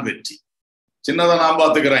 அதுதான் வெற்றி. சின்னதை நான்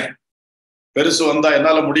பாத்துக்கிறேன், பெருசு வந்தா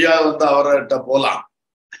என்னால முடியாது வந்தா அவர்கிட்ட போலாம்,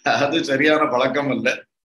 அது சரியான பழக்கம் இல்லை.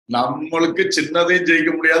 நம்மளுக்கு சின்னதையும்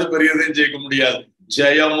ஜெயிக்க முடியாது, பெரியதையும் ஜெயிக்க முடியாது.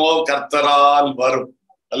 ஜெயமோ கர்த்தரால் வரும்.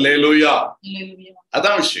 அல்லேலூயா.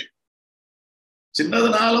 அதான் விஷயம்.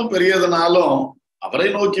 சின்னதுனாலும் பெரியதுனாலும் அவரை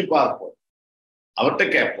நோக்கி பார்ப்போம், அவர்கிட்ட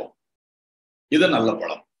கேட்போம். இது நல்ல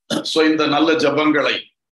பழம். சோ இந்த நல்ல ஜபங்களை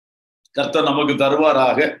கர்த்தர் நமக்கு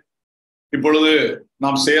தருவாராக. இப்பொழுது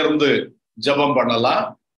நாம் சேர்ந்து ஜபம் பண்ணலாம்.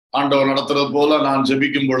 ஆண்டவர் நடத்துறது போல நான்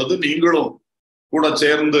ஜபிக்கும் பொழுது நீங்களும் கூட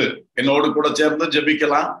சேர்ந்து என்னோடு கூட சேர்ந்து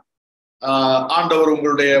ஜபிக்கலாம். ஆண்டவர்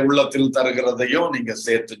உங்களுடைய உள்ளத்தில் தருகிறதையும் நீங்க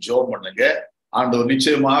சேர்த்து ஜெபம் பண்ணுங்க. ஆண்டவர்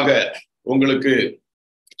நிச்சயமாக உங்களுக்கு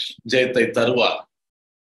ஜெயத்தை தருவார்.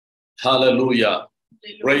 ஹல்லேலூயா.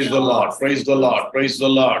 Praise the Lord, praise the Lord, praise the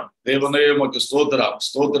Lord. தேவனே உமக்கு ஸ்தோத்திரம்,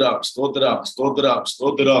 ஸ்தோத்திரம், ஸ்தோத்திரம், ஸ்தோத்திரம்,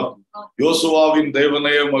 ஸ்தோத்திரம். யோசுவாவின்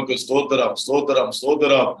தேவனே உமக்கு ஸ்தோத்திரம், ஸ்தோத்திரம்,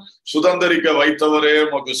 ஸ்தோத்திரம். சுதந்திரிக்க வைத்தவரே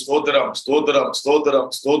உமக்கு ஸ்தோத்திரம், ஸ்தோத்திரம், ஸ்தோத்திரம்,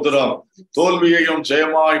 ஸ்தோத்திரம். தோல்வியையும்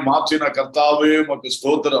ஜெயமாய் மாற்றின கர்த்தாவே உமக்கு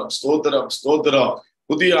ஸ்தோத்திரம், ஸ்தோத்திரம், ஸ்தோத்திரம்.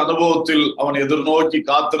 புதிய அனுபவத்தில் அவன் எதிர்நோக்கி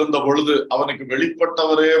காத்திருந்த பொழுது அவனுக்கு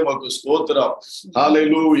வெளிப்பட்டவரே உமக்கு ஸ்தோத்திரம்.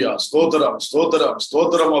 ஹல்லேலூயா. ஸ்தோத்திரம், ஸ்தோத்திரம்,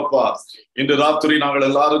 ஸ்தோத்திரம். அப்பா, இன்று ராத்திரி நாங்கள்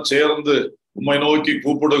எல்லாரும் சேர்ந்து உம்மை நோக்கி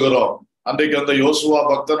கூப்பிடுகிறோம். அன்றைக்கு அந்த யோசுவா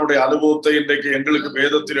பக்தனுடைய அனுபவத்தை இன்றைக்கு எங்களுக்கு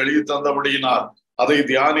வேதத்தில் எழுதி தந்தபடியினால் அதை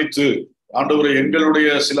தியானித்து ஆண்டவரே, எங்களுடைய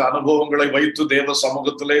சில அனுபவங்களை வைத்து தேவ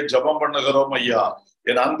சமூகத்திலே ஜெபம் பண்ணுகிறோம் ஐயா.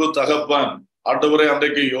 என் அன்பு தகப்பன் ஆண்டவரே,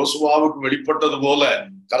 அன்றைக்கு யோசுவாவுக்கு வெளிப்பட்டது போல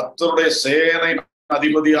கர்த்தருடைய சேனை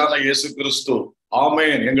அதிபதியான இயேசு கிறிஸ்து,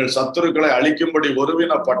 ஆமேன், எங்கள் சத்துருக்களை அழிக்கும்படி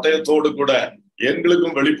ஒருவின பட்டயத்தோடு கூட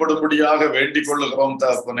எங்களுக்கும் வெளிப்படும்படியாக வேண்டிக் கொள்ளுகிறோம்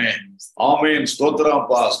தகப்பனே. ஆமேன்.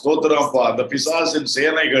 ஸ்தோத்திரம்ப்பா, ஸ்தோத்திரம்ப்பா. அந்த பிசாசின்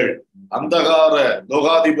சேனைகள், அந்தகார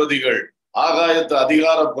லோகாதிபதிகள், ஆகாயத்து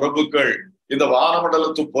அதிகார பிரபுக்கள், இந்த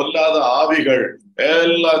வானமண்டலத்து பொல்லாத ஆவிகள்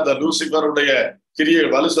எல்லாம், இந்த லூசிபருடைய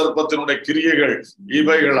கிரியைகள், வலு சர்ப்பத்தினுடைய கிரியைகள்,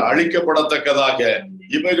 இவைகள் அழிக்கப்படத்தக்கதாக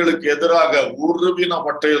இவைகளுக்கு எதிராக உருவின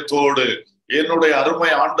பட்டயத்தோடு என்னுடைய அருமை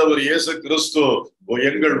ஆண்டவர் இயேசு கிறிஸ்து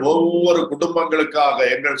எங்கள் ஒவ்வொரு குடும்பங்களுக்காக,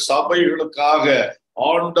 எங்கள் சபைகளுக்காக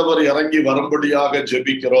ஆண்டவர் இறங்கி வரும்படியாக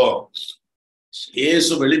ஜெபிக்கிறோம்.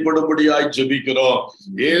 இயேசு வெளிப்படும்படியாய் ஜெபிக்கிறோம்.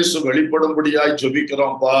 இயேசு வெளிப்படும்படியாய்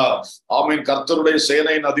ஜெபிக்கிறோம்ப்பா. ஆமீன். கர்த்தருடைய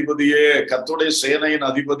சேனையின் அதிபதியே, கர்த்தருடைய சேனையின்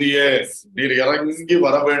அதிபதியே, நீர் இறங்கி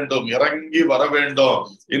வர வேண்டும், இறங்கி வர வேண்டும்.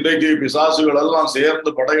 இன்றைக்கு பிசாசுகள் எல்லாம்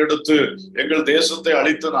சேர்ந்து படையெடுத்து எங்கள் தேசத்தை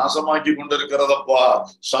அழித்து நாசமாக்கி கொண்டிருக்கிறதப்பா.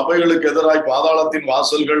 சபைகளுக்கு எதிராய் பாதாளத்தின்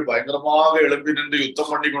வாசல்கள் பயங்கரமாக எழும்பி நின்று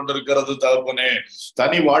யுத்தம் பண்ணி கொண்டிருக்கிறது தகப்பனே.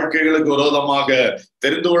 தனி வாழ்க்கைகளுக்கு விரோதமாக,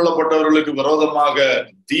 தெரிந்து கொள்ளப்பட்டவர்களுக்கு விரோதமாக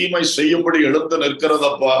தீமை செய்யும்படி எழுந்து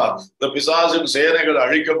நிற்கிறதப்பா. இந்த பிசாசின் சேனைகள்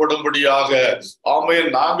அழிக்கப்படும்படியாக, ஆமேன்,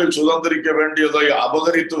 நாங்கள் சுதந்திரிக்க வேண்டியதை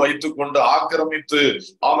அபகரித்து வைத்துக் கொண்டு ஆக்கிரமித்து,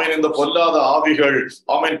 ஆமேன், இந்த பொல்லாத ஆவிகள்,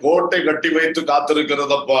 ஆமேன், கோட்டை கட்டி வைத்து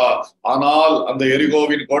காத்திருக்கிறதப்பா. ஆனால் அந்த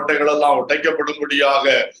எரிகோவின் கோட்டைகள் எல்லாம்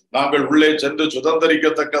உடைக்கப்படும்படியாக நாங்கள் உள்ளே சென்று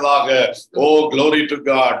சுதந்திரிக்கத்தக்கதாக, ஓ க்ளோரி டு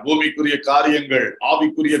காட், பூமிக்குரிய காரியங்கள்,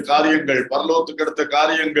 ஆவிக்குரிய காரியங்கள், பரலோகத்துக்கு அடுத்த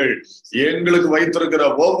காரியங்கள், எங்களுக்கு வைத்திருக்கிற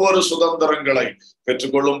ஒவ்வொரு சுதந்திரங்களை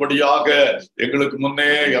பெற்றுக்கொள்ளும்படியாக எங்களுக்கு முன்னே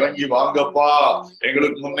இறங்கி வாங்கப்பா,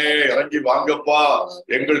 எங்களுக்கு முன்னே இறங்கி வாங்கப்பா,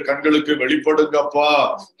 எங்கள் கண்களுக்கு வெளிப்படுங்கப்பா.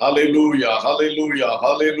 ஹல்லேலூயா, ஹல்லேலூயா,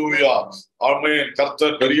 ஹல்லேலூயா. ஆமென்.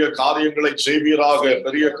 கர்த்தர் பெரிய காரியங்களை செய்வீராக,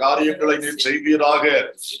 பெரிய காரியங்களை நீர் செய்வீராக.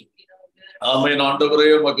 ஆமென். ஆண்டவரே,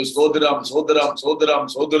 உமக்கு ஸ்தோத்திரம், ஸ்தோத்திரம், ஸ்தோத்திரம்,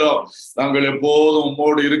 ஸ்தோத்திரம். நாங்கள் எப்போதும்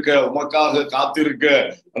உம்மோடு இருக்க, உமக்காக காத்திருக்க.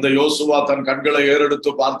 அந்த யோசுவா தன் கண்களை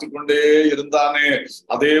ஏறெடுத்து பார்த்து கொண்டே இருந்தானே,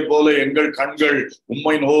 அதே போல எங்கள் கண்கள்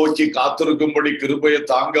உம்மை நோக்கி காத்திருக்கும்படி கிருபையை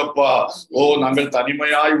தாங்கப்பா. ஓ, நாங்கள்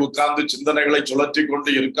தனிமையாய் உட்கார்ந்து சிந்தனைகளை சுழற்றி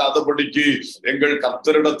கொண்டு இருக்காதபடிக்கு எங்கள்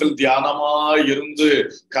கர்த்தரிடத்தில் தியானமாய் இருந்து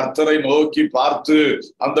கர்த்தரை நோக்கி பார்த்து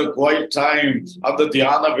அந்த குவைட் டைம், அந்த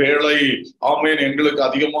தியான வேளை, ஆமேன், எங்களுக்கு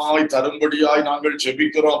அதிகமாய் தரும்படியாய் நாங்கள்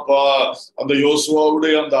ஜெபிக்கிறோம்ப்பா. அந்த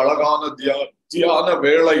யோசுவாவுடைய அந்த அழகான தியான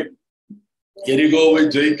வேளை எரிகோவை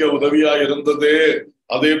ஜெயிக்க உதவியா இருந்ததே,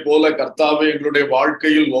 அதே போல கர்த்தாவே, எங்களுடைய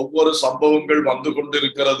வாழ்க்கையில் ஒவ்வொரு சம்பவங்கள் வந்து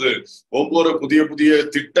கொண்டிருக்கிறது, ஒவ்வொரு புதிய புதிய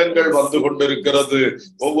திட்டங்கள் வந்து கொண்டிருக்கிறது,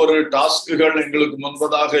 ஒவ்வொரு டாஸ்குகள் எங்களுக்கு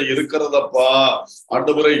முன்பதாக இருக்கிறதப்பா.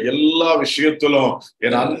 ஆண்டவரே, எல்லா விஷயத்திலும்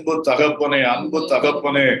என் அன்பு தகப்பனே, அன்பு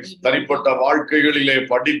தகப்பனே, தனிப்பட்ட வாழ்க்கைகளிலே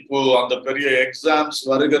படிப்பு, அந்த பெரிய எக்ஸாம்ஸ்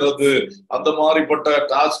வருகிறது, அந்த மாதிரிப்பட்ட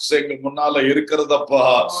டாஸ்க்ஸ் எங்கள் முன்னால இருக்கிறதப்பா.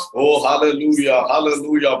 ஓ ஹல்லேலூயா,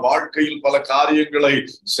 ஹல்லேலூயா. வாழ்க்கையில் பல காரியங்களை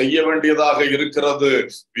செய்ய வேண்டியதாக இருக்கிறது.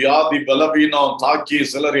 வியாதி பலவீனம் தாக்கி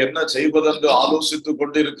சிலர் என்ன செய்வதென்று ஆலோசித்துக்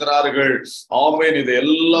கொண்டிருக்கிறார்கள். ஆமேன். இது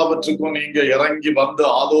எல்லாவற்றுக்கும் நீங்க இறங்கி வந்து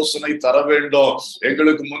ஆலோசனை தர வேண்டும்.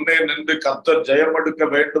 எங்களுக்கு முன்னே நின்று கர்த்தர் ஜெயம் எடுக்க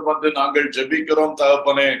வேண்டும் என்று நாங்கள் ஜெபிக்கிறோம்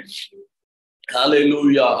தகப்பனே.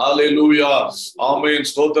 ஹல்லேலூயா, ஹல்லேலூயா. ஆமென்.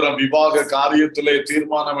 ஸ்தோத்திரம். விவாக காரியத்திலே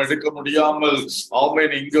தீர்மானம் எடுக்க முடியாமல்,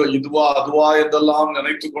 ஆமென், இங்க இதுவா அதுவா என்றெல்லாம்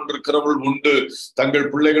நினைத்து கொண்டிருக்கிறவர்கள் உண்டு. தங்கள்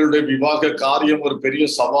பிள்ளைகளுடைய விவாக காரியம் ஒரு பெரிய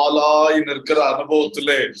சவாலாய் நிற்கிற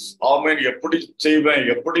அனுபவத்திலே, ஆமென், எப்படி செய்வேன்,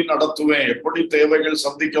 எப்படி நடத்துவேன், எப்படி தேவைகள்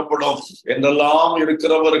சந்திக்கப்படும் என்றெல்லாம்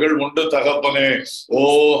இருக்கிறவர்கள் உண்டு தகப்பனே. ஓ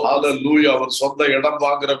ஹல்லேலூயா. அவர் சொந்த இடம்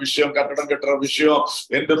வாங்குற விஷயம், கட்டடம் கட்டுற விஷயம்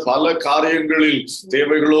என்று பல காரியங்களில்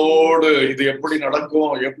தேவைகளோடு இது எப்படி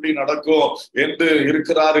நடக்கும், எப்படி நடக்கும் என்று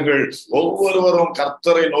இருக்கிறார்கள். ஒவ்வொருவரும்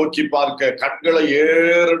கர்த்தரை நோக்கி பார்க்க, கண்களை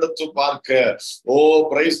ஏறெடுத்து பார்க்க. ஓ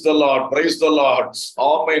praise the Lord, praise the Lord.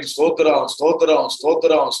 ஆமென். ஸ்தோத்திரம், ஸ்தோத்திரம்,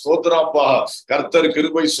 ஸ்தோத்திரம், ஸ்தோத்திரம்ப்பா. கர்த்தர்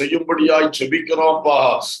கிருபை செய்யும்படியாய் ஜெபிக்கிறோம்ப்பா.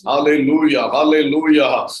 ஹல்லேலூயா,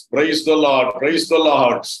 ஹல்லேலூயா. Praise the Lord, praise the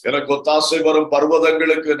Lord. எனக்கு ஒத்தாசை வரும்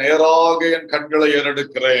பர்வதங்களுக்கு நேராக என் கண்களை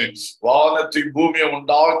ஏறெடுக்கிறேன். வானத்தை பூமியை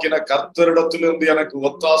உண்டாக்கின கர்த்தரிடத்திலிருந்து எனக்கு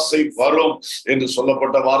ஒத்தாசை வரும். என்று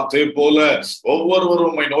சொல்லப்பட்ட வார்த்தை போல ஒவ்வொருவரும்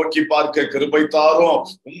உம்மை நோக்கி பார்க்க கிருபை தாரும்.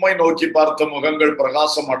 உம்மை நோக்கி பார்த்த முகங்கள்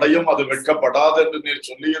பிரகாசம் அடையும், அது வெட்கப்படாது என்று நீர்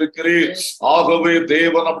சொல்லி இருக்கிறீர். ஆகவே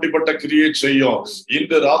தேவன் அப்படிப்பட்ட கிரியை செய்யும்.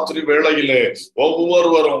 இன்று ராத்திரி வேளையிலே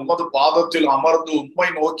ஒவ்வொருவரும் உமது பாதத்தில் அமர்ந்து உம்மை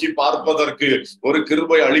நோக்கி பார்ப்பதற்கு ஒரு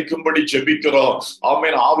கிருபை அளிக்கும்படி ஜெபிக்கிறோம்.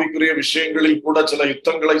 ஆமென். ஆவிக்குரிய விஷயங்களில் கூட சில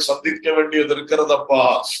யுத்தங்களை சந்திக்க வேண்டியது இருக்கிறதப்பா.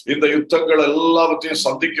 இந்த யுத்தங்கள் எல்லாவற்றையும்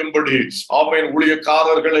சந்திக்கும்படி ஆமென்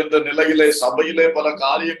ஊழியக்காரர்கள் இந்த நிலையிலே சபையிலே பல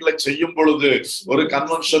காரியங்களை செய்யும் பொழுது, ஒரு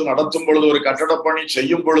கன்வென்ஷன் நடத்தும் பொழுது, ஒரு கட்டட பணி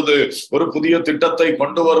செய்யும் பொழுது, ஒரு புதிய திட்டத்தை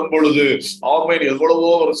கொண்டு வரும் பொழுது ஆமென்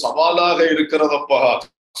எவ்வளவோ ஒரு சவாலாக இருக்கிறதப்பா.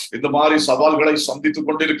 இந்த மாதிரி சவால்களை சந்தித்துக்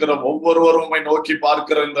கொண்டிருக்கிற ஒவ்வொருவரும் நோக்கி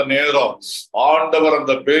பார்க்கிற இந்த நேரம் ஆண்டவர்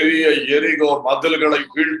அந்த பெரிய எரிகோ மதில்களை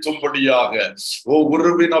வீழ்த்தும்படியாக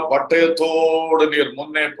உருவின பட்டயத்தோடு நீர்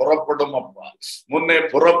முன்னே புறப்படும் அப்பா, முன்னே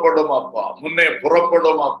புறப்படும் அப்பா, முன்னே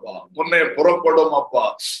புறப்படும் அப்பா, முன்னே புறப்படும் அப்பா.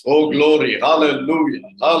 ஓ க்ளோரி, ஹல்லேலூயா,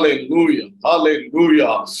 ஹல்லேலூயா,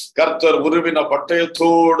 ஹல்லேலூயா. கர்த்தர் உருவின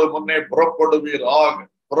பட்டயத்தோடு முன்னே புறப்படுவீராக,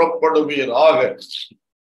 புறப்படுவீராக.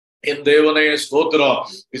 என் தேவனே ஸ்தோத்திரம்.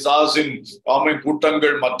 பிசாசின் ஆமென்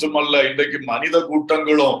கூட்டங்கள் மட்டுமல்ல, இன்றைக்கு மனித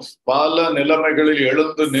கூட்டங்களும் பல நிலைமைகளில்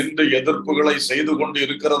எழுந்து நின்று எதிர்ப்புகளை செய்து கொண்டு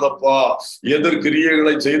இருக்கிறதப்பா.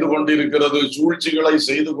 எதிர்கிரியைகளை செய்து கொண்டிருக்கிறது, சூழ்ச்சிகளை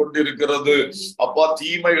செய்து கொண்டிருக்கிறது அப்பா.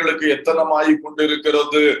 தீமைகளுக்கு எத்தனமாகி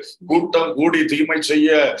கொண்டிருக்கிறது. கூட்டம் கூடி தீமை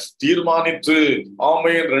செய்ய தீர்மானித்து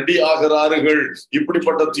ஆமென் ரெடி ஆகிறார்கள்.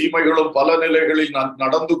 இப்படிப்பட்ட தீமைகளும் பல நிலைகளில்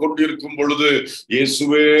நடந்து கொண்டிருக்கும் பொழுது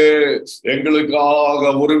இயேசுவே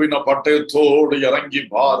எங்களுக்காக உருவின பட்டயத்தோடு இறங்கி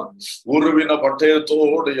வாரும், உருவின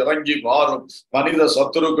பட்டயத்தோடு இறங்கி வாரும். மனித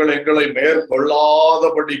சத்துருக்கள் எங்களை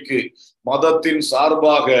மேற்கொள்ளாதபடிக்கு மதத்தின்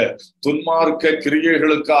சார்பாக துன்மார்க்க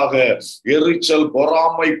கிரியைகளுக்காக எரிச்சல்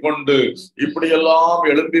பொறாமை கொண்டு இப்படியெல்லாம்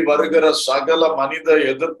எழும்பி வருகிற சகல மனித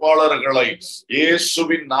எதிர்ப்பாளர்களை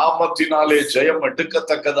இயேசுவின் நாமத்தினாலே ஜெயம்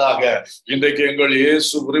எடுக்கத்தக்கதாக இன்றைக்கு எங்கள்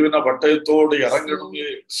இயேசு உருவின பட்டயத்தோடு இறங்கணுமே,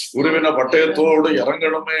 உருவின பட்டயத்தோடு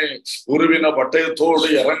இறங்கணுமே, உருவின பட்டயத்தோடு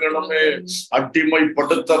இறங்கணுமே.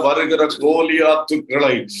 அடிமைப்படுத்த வருகிற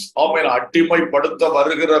கோலியாத்துக்களை ஆமென், அடிமைப்படுத்த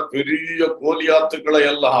வருகிற பெரிய கோலியாத்துக்களை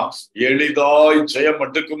எல்லாம் எளிதாய் ஜெயம்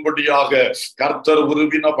எடுக்கும்படியாக கர்த்தர்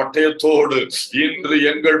உருவின பட்டயத்தோடு இன்று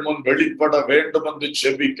எங்கள் முன் வெளிப்பட வேண்டும் என்று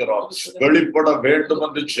ஜெபிக்கிறோம், வெளிப்பட வேண்டும்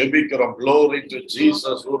என்று ஜெபிக்கிறோம். Glory to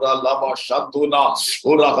Jesus. Ura lava shatuna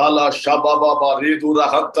ura hala shababa ridura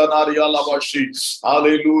hattanaria lavashi.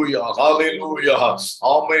 Hallelujah, hallelujah.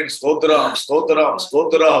 Amen. ஸ்தோத்திரம், ஸ்தோத்திரம்,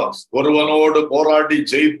 ஸ்தோத்திரம். ஒருவனோடு போராடி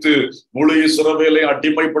ஜெயித்து முழு இஸ்ரவேலை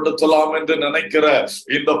அடிமைப்படுத்தலாம் என்று நினைக்கிற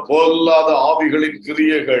இந்த பொல்லாத ஆவிகளின்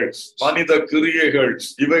கிரியைகள், மனித கிரியைகள்,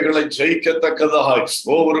 இவைகளை ஜெயிக்கத்தக்கதாய்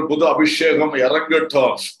ஒரு புது அபிஷேகம்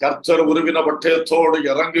இறங்கட்டும். கர்த்தர் உருவின பட்டயத்தோடு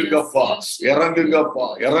இறங்குங்கப்பா, இறங்குங்கப்பா,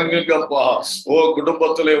 இறங்குங்கப்பா. ஓ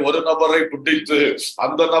குடும்பத்திலே ஒரு நபரை பிடித்து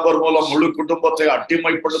அந்த நபர் மூலம் முழு குடும்பத்தை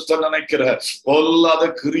அடிமைப்படுத்த நினைக்கிற பொல்லாத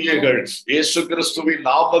கிரியைகள் இயேசு கிறிஸ்துவின்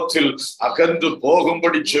நாமத்தில் அகன்று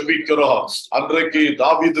போகும்படி ஜெபிக்கிறோம். அன்றைக்கு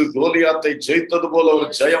தாவீது கோலியாத்தை ஜெயித்தது போல ஒரு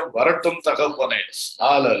ஜெயம் வரட்டும் தகப்பனே.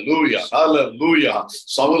 ஹல்லேலூயா, ஹல்லேலூயா.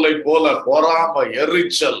 சவுலை போல பொறாமை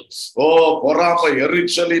எரிச்சல், ஓ பொறாமை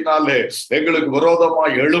எரிச்சலினாலே எங்களுக்கு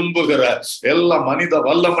விரோதமாய் எழும்புகிற எல்லா மனித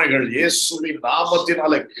வல்லமைகள் இயேசுவின்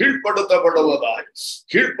நாமத்தினாலே கீழ்ப்படுத்தப்படுவதாய்,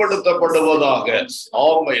 கீழ்ப்படுத்தப்படுவதாக.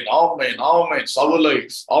 ஆமென், ஆமென், ஆமென். சவுலை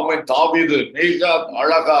ஆமென் தாவீது மிக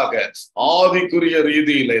அழகாக ஆவிக்குரிய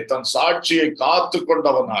ரீதியிலே தன் சாட்சியை காத்து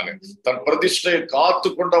கொண்டவனாக, தன் பிரதிஷ்டையை காத்து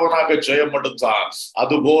கொண்டவனாக ஜெயம் எடுத்தான்.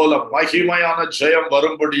 அதுபோல மகிமையான ஜெயம்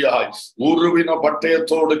வரும்படியாய் உருவின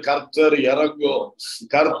பட்டயத்தோடு கர்த்தர் இறங்கோ,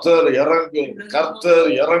 கர்த்தர் இறங்கோ, கர்த்தர்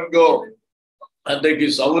இறங்கோ. அன்றைக்கு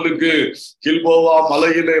சவுலுக்கு கில்போவா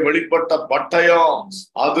மலையிலே வெளிப்பட்ட பட்டயம்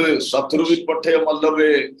அது சத்ருவின் பட்டயம்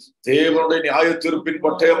அல்லவே, தேவனுடைய நியாய தீர்ப்பின்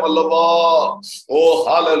பட்டயம் அல்லவா. ஓ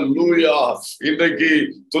ஹல்லேலூயா. இன்றைக்கு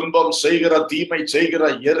துன்பம் செய்கிற, தீமை செய்கிற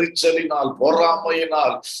எரிச்சலினால்,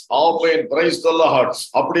 பொறாமையினால் ஆமென் பிரைஸ் தி லார்ட்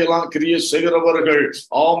அப்படியெல்லாம் கிரியை செய்கிறவர்கள்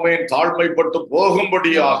ஆமென் தாழ்மைப்பட்டு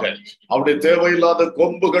போகும்படியாக, அப்படி தேவையில்லாத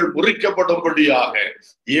கொம்புகள் முறிக்கப்படும்படியாக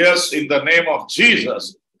S in the name of Jesus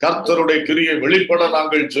கர்த்தருடைய கிரியை வெளிப்பட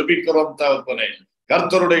நாங்கள் ஜெபிக்கிறோம் தகப்பனே.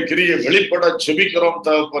 கர்த்தருடைய கிரியை வெளிப்பட ஜெபிக்கிறோம்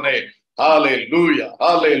தகப்பனே. ஹல்லேலூயா,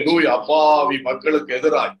 ஹல்லேலூயா. அப்பாவி மக்களுக்கு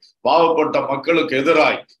எதிராய், பாவப்பட்ட மக்களுக்கு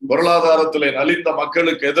எதிராய், பொருளாதாரத்திலே நலிந்த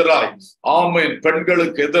மக்களுக்கு எதிராய், ஆமென்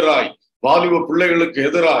பெண்களுக்கு எதிராய், வாலிப பிள்ளைகளுக்கு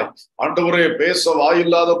எதிராய், ஆண்டவரே பேச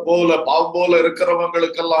வாயில்லாத போல பாவம் போல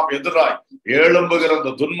இருக்கிறவங்களுக்கெல்லாம் எதிராய் எழும்புகிற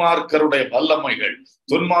அந்த துன்மார்க்கருடைய வல்லமைகள்,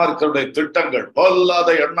 துன்மார்க்கருடைய திட்டங்கள், பொல்லாத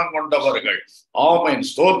எண்ணம் கொண்டவர்கள் ஆமென்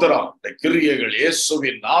ஸ்தோத்திரம் கிரியைகள்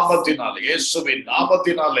இயேசுவின் நாமத்தினாலே, இயேசுவின்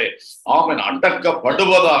நாமத்தினாலே ஆமென்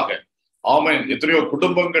அடக்கப்படுவதாக, ஆமென். எத்தனையோ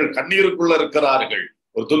குடும்பங்கள் கண்ணீருக்குள்ள இருக்கிறார்கள்.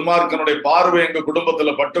 ஒரு துன்மார்க்கனுடைய பார்வை எங்க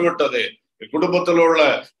குடும்பத்துல பட்டுவிட்டது. என் குடும்பத்தில் உள்ள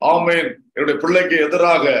ஆமேன் என்னுடைய பிள்ளைக்கு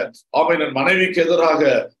எதிராக, ஆமேன் என் மனைவிக்கு எதிராக,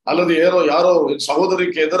 அல்லது யாரோ என்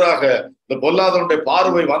சகோதரிக்கு எதிராக இந்த பொல்லாதவனுடைய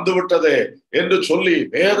பார்வை வந்து விட்டதே என்று சொல்லி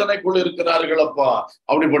வேதனைக்குள் இருக்கிறார்கள் அப்பா.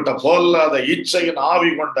 அப்படிப்பட்ட பொல்லாத இச்சையின் ஆவி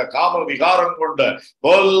கொண்ட, காம விகாரம் கொண்ட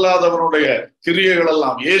பொல்லாதவனுடைய கிரியைகள்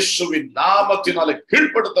எல்லாம் இயேசுவின் நாமத்தினாலே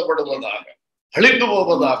கீழ்ப்படுத்தப்படுவதாக, அழிந்து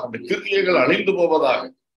போவதாக. அந்த கிரியைகள் அழிந்து போவதாக,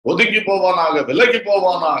 ஒதுங்கி போவானாக, விலகி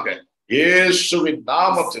போவானாக. இயேசுவின்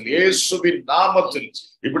நாமத்தில், இயேசுவின் நாமத்தில்.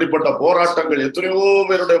 இப்படிப்பட்ட போராட்டங்கள் எத்தனையோ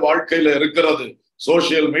பேருடைய வாழ்க்கையில இருக்கிறது.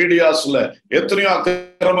 சோசியல் மீடியாஸ்ல எத்தனையோ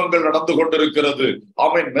அக்கிரமங்கள் நடந்து கொண்டிருக்கிறது.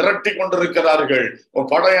 ஆமீன். மிரட்டி கொண்டிருக்கிறார்கள். உன்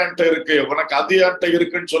படையாண்டை இருக்கு, உனக்கு அதிகாண்டை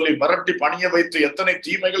இருக்குன்னு சொல்லி மிரட்டி பணிய வைத்து எத்தனை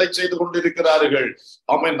தீமைகளை செய்து கொண்டிருக்கிறார்கள்.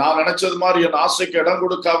 ஆமீன். நான் நினைச்சது மாதிரி என் ஆசைக்கு இடம்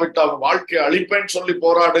கொடுக்காவிட்டு அவன் வாழ்க்கையை அழிப்பேன்னு சொல்லி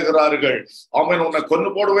போராடுகிறார்கள். ஆமீன். உன்னை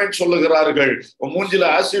கொன்னு போடுவேன்னு சொல்லுகிறார்கள். உன்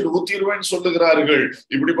மூஞ்சில ஆசிட் ஊத்திடுவேன்னு சொல்லுகிறார்கள்.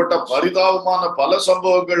 இப்படிப்பட்ட பரிதாபமான பல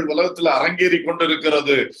சம்பவங்கள் உலகத்துல அரங்கேறி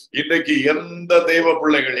கொண்டிருக்கிறது. இன்றைக்கு எந்த தேவ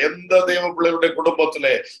பிள்ளைகளுடைய குடும்பத்திலே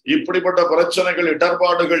இப்படிப்பட்ட பிரச்சனைகள்,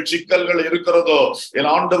 இடர்பாடுகள், சிக்கல்கள் இருக்கிறதோ, என்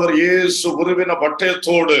ஆண்டவர் இயேசு உருவின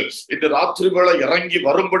பட்டயத்தோடு இந்த ராத்திரி வேளை இறங்கி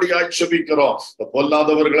வரும்படியாய் செபிக்கிறோம்.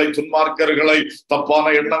 பொல்லாதவர்களை, துன்மார்க்கர்களை,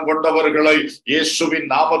 தப்பான எண்ணம் கொண்டவர்களை இயேசுவின்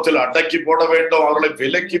நாமத்தில் அடக்கி போட வேண்டும், அவர்களை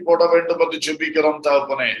விலக்கி போட வேண்டும் என்று செபிக்கிறோம்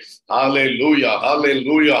தகப்பனே. ஹல்லேலூயா,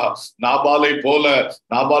 ஹல்லேலூயா. நாபாலை போல,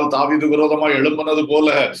 நாபால் தாவீது விரோதமாய் எழும்பினது போல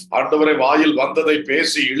ஆண்டவரை வாயில் வந்ததை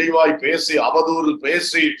பேசி, இழிவாய் பேசி, அவதூறு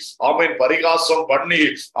பேசி, ஆமீன், பரிகாசம் பண்ணி,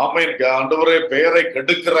 ஆமீன், ஆண்டவரே பெயரை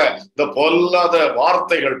கெடுக்கிற இந்த பொல்லாத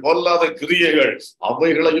வார்த்தைகள், பொல்லாத கிரியைகள்,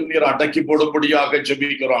 அவைகளையும் நீர் அடக்கி போடும்படியாக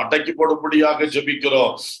ஜெபிக்கிறோம், அடக்கி போடும்படியாக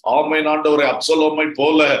ஜெபிக்கிறோம். ஆமீன். ஆண்டவரே அப்சலோமை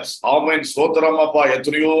போல, ஆமீன், ஸ்தோத்திரம் அப்பா.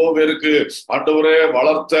 எத்தனையோ பேருக்கு ஆண்டவரே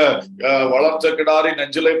வளர்த்த கிடாரி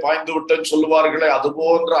நெஞ்சிலை பாய்ந்து விட்டேன்னு சொல்லுவார்களே, அது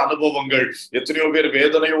போன்ற அனுபவங்கள் எத்தனையோ பேர்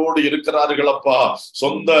வேதனையோடு இருக்கிறார்கள் அப்பா.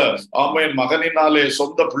 சொந்த ஆமீன் மகனினாலே,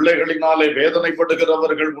 சொந்த பிள்ளைகளினாலே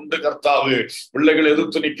வேதனைப்படுகிறவர்கள் உண்டு கர்த்தாவே. பிள்ளைகள்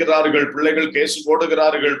எதிர்த்து நிற்கிறார்கள், பிள்ளைகள் கேஸ்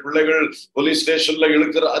போடுகிறார்கள், பிள்ளைகள் போலீஸ் ஸ்டேஷன்ல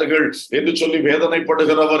இழுக்கிறார்கள் என்று சொல்லி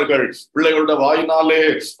வேதனைப்படுகிறவர்கள், பிள்ளைகளுடைய வாயினாலே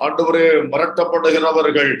ஆண்டவரே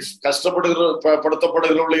மிரட்டப்படுகிறவர்கள்,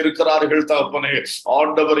 கஷ்டப்படுகிறவர்கள் இருக்கிறார்கள் தகப்பனே.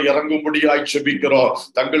 ஆண்டவர் இறங்கும்படியாய் செபிக்கிறோம்.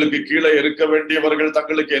 தங்களுக்கு கீழே இருக்க வேண்டியவர்கள்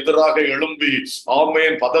தங்களுக்கு எதிராக எழும்பி,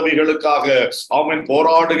 ஆமேன், பதவிகளுக்காக, ஆமேன்,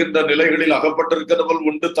 போராடுகின்ற நிலைகளில் அகப்பட்டிருக்கிறவர்கள்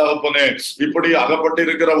உண்டு தகப்பனே. இப்படி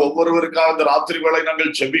அகப்பட்டிருக்கிற ஒவ்வொருவருக்காக இந்த ராத்திரி வேளை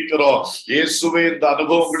நாங்கள் செபிக்கிறோம். இயேசுவே, இந்த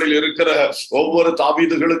அனுபவங்களில் இருக்கிற ஒவ்வொரு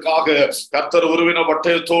தாவீதுகளுக்காக கர்த்தர் உருவின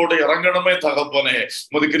பட்டயத்தோடு இறங்கணுமே தகப்பனே.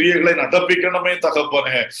 உமது கிரியைகளை நடப்பிக்கணுமே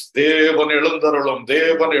தகப்பனே. தேவன் எழுந்தருளும்,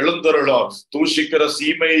 தேவன் எழுந்தருளும். தூஷிக்கிற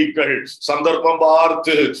சீமைகள், சந்தர்ப்பம்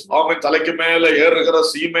பார்த்து ஆமீன் தலைக்கு மேல ஏறுகிற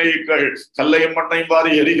சீமைகள், கல்லையும் மண்ணையும்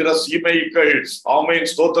வாரி எரிகிற சீமைகள், ஆமீன்,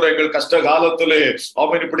 ஸ்தோத்திரங்கள், கஷ்ட காலத்திலே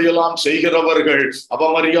ஆமீன் இப்படியெல்லாம் செய்கிறவர்கள்,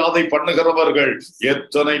 அவமரியாதை பண்ணுகிறவர்கள்,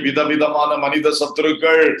 எத்தனை விதவிதமான மனித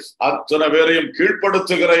சத்துருக்கள், அத்தனை பேரையும்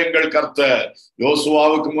கீழ்ப்படுத்துகிற எங்கள் கர்த்தர்.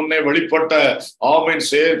 யோசுவாவுக்கு முன்னே வெளிப்பட்ட ஆமீன்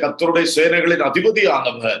கர்த்தருடைய சேனைகளின்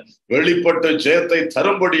அதிபதியானவர் வெளிப்பட்டு ஜெயத்தை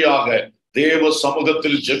தரும்படியாக தேவ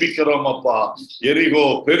சமூகத்தில் ஜெபிக்கிறோம் அப்பா. எரிகோ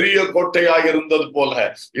பெரிய கோட்டையாக இருந்தது போல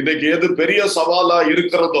இன்னைக்கு எது பெரிய சவாலா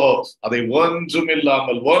இருக்கிறதோ அதை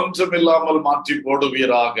ஒன்றுமில்லாமல் மாற்றி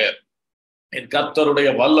போடுவீராக. என் கர்த்தருடைய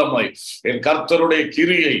வல்லமை, என் கர்த்தருடைய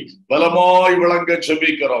கிரியை பலமாய் விளங்க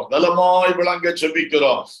செபிக்கிறோம், பலமாய் விளங்க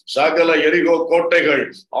செபிக்கிறோம். சகல எரிகோ கோட்டைகள்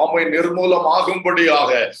ஆமீன் நிர்மூலம் ஆகும்படியாக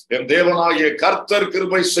என் தேவனாகிய கர்த்தர்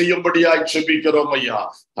கிருபை செய்யும்படியாய் செபிக்கிறோம் ஐயா.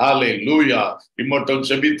 ஹல்லேலூயா. இம்மட்டும்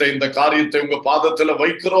செபித்த இந்த காரியத்தை உங்க பாதத்துல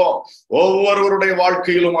வைக்கிறோம். ஒவ்வொருவருடைய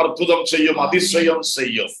வாழ்க்கையிலும் அற்புதம் செய்யும், அதிசயம்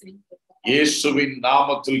செய்யும். இயேசுவின்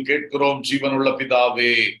நாமத்தில் கேட்கிறோம் ஜீவனுள்ள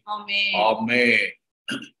பிதாவே, ஆமென்.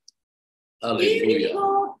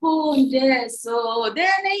 போன்ற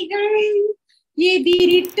சோதனைகள்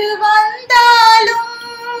எதிரிட்டு வந்தாலும்,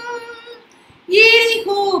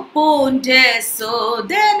 எரிகோ போன்ற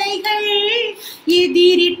சோதனைகள்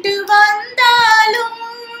எதிரிட்டு வந்தாலும்,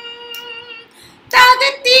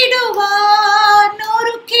 தகர்த்திடுவார்,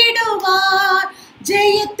 நொறுக்கிடுவார்,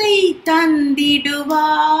 ஜெயத்தை தந்திடுவார்,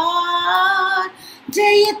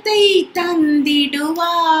 ஜெயத்தை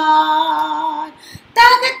தந்திடுவார்.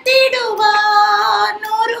 தகர்த்திடுவார்,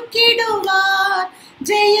 நொறுக்கிடுவார்,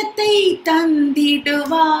 ஜெயத்தை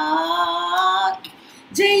தந்திடுவார்,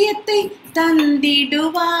 ஜெயத்தை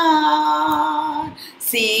தந்திடுவார்.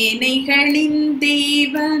 சேனைகளின்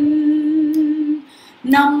தேவன்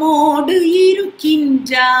நம்மோடு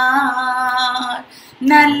இருக்கின்றார்.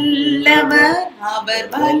 நல்லவர், அவர்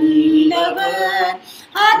வல்லவர்,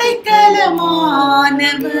 அடைக்கலமானவர்.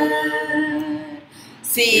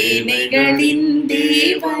 சேனைகளின்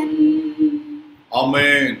தேவன்.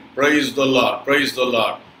 ஆமென். Praise the Lord. Praise the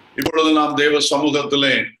Lord. இப்பொழுது நாம் தேவ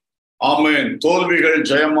சமூகத்திலே ஆமென் தோல்விகள்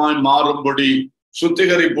ஜெயமாய் மாறும்படி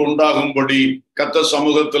சுத்திகரிப்பு உண்டாகும்படி கர்த்தர்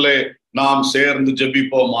சமூகத்திலே நாம் சேர்ந்து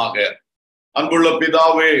ஜெபிப்போமாக. அன்புள்ள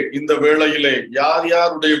பிதாவே, இந்த வேளையிலே யார்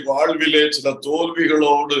யாருடைய வாழ்விலே சில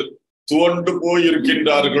தோல்விகளோடு துவண்டு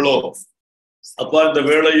போயிருக்கின்றார்களோ அப்பா, இந்த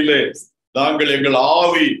வேளையிலே நாங்கள் எங்கள்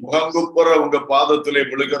ஆவி முகங்குப்புற உங்க பாதத்திலே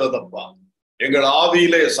விழுகிறதப்பா. எங்கள்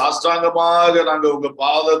ஆவியிலே சாஷ்டாங்கமாக நாங்க உங்க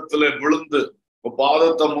பாதத்திலே விழுந்து உங்க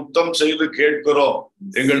பாதத்தை முத்தம் செய்து கேட்கிறோம்.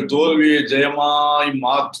 எங்கள் தோல்வியை ஜெயமாய்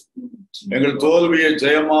மாற்றும், எங்கள் தோல்வியை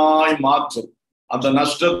ஜெயமாய் மாற்றும். அந்த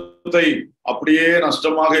நஷ்டத்தை அப்படியே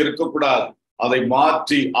நஷ்டமாக இருக்கக்கூடாது, அதை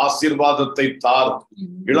மாற்றி ஆசீர்வாதத்தை தார்.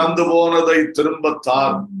 இழந்து போனதை திரும்ப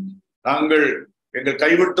தார். நாங்கள் எங்கள்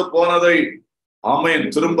கைவிட்டு போனதை ஆமென்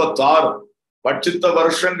திரும்ப தார். பட்சித்த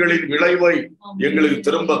வருஷங்களின் விளைவை எங்களுக்கு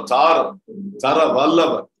திரும்ப தார். தர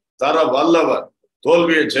வல்லவர், தர வல்லவர்.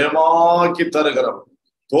 தோல்வியை ஜெயமாக்கி தருகிறவர்,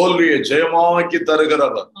 தோல்வியை ஜெயமாக்கி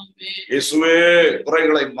தருகிறவர். இயேசுவே,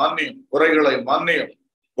 குறைகளை மன்னியும், குறைகளை மன்னியும்,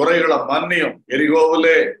 குறைகளை மன்னியும்.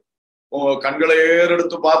 எரிகோவிலே கண்களை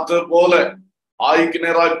ஏறெடுத்து பார்த்தது போல ஆய்க்கு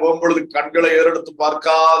நேராய் போகும்பொழுது கண்களை ஏறெடுத்து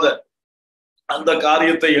பார்க்காத அந்த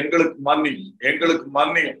காரியத்தை எங்களுக்கு மன்னியும், எங்களுக்கு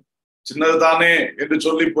மன்னியும். சின்னதுதானே என்று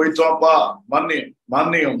சொல்லி போயிட்டோம்ப்பா, மன்னியும்,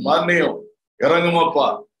 மன்னியும், மன்னியும். இறங்குமப்பா,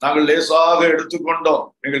 நாங்கள் லேசாக எடுத்துக்கொண்டோம்.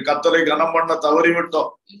 எங்கள் கர்த்தரை கனம் பண்ண தவறிவிட்டோம்,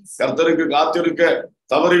 கர்த்தருக்கு காத்திருக்க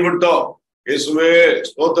தவறிவிட்டோம். இயேசுவே,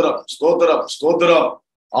 ஸ்தோத்திரம், ஸ்தோத்திரம், ஸ்தோத்திரம்.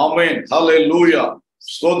 ஆமென். ஹல்லேலூயா.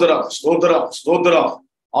 ஸ்தோத்திரம், ஸ்தோத்திரம், ஸ்தோத்திரம்.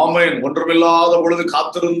 ஆமென். ஒன்றுமில்லாத பொழுது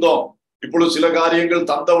காத்திருந்தோம், இப்பொழுது சில காரியங்கள்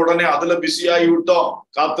தந்த உடனே அதுல பிஸியாகி விட்டோம்.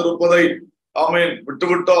 காத்திருப்பதை ஆமென்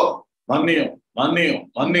விட்டுவிட்டோம். மன்னியும், மன்னியும்,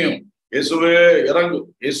 மன்னியும். இயேசுவே இறங்கும்,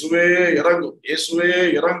 இயேசுவே இறங்கும், இயேசுவே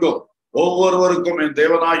இறங்கும். ஒவ்வொருவருக்கும் என்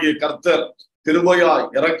தேவனாகிய கர்த்தர் கிருபையாய்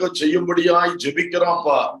இறக்கம் செய்யும்படியாய்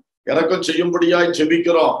ஜெபிக்கிறோம்ப்பா, இறக்கம் செய்யும்படியாய்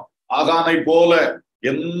ஜெபிக்கிறோம். ஆகானை போல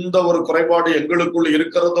எந்த ஒரு குறைபாடு எங்களுக்குள்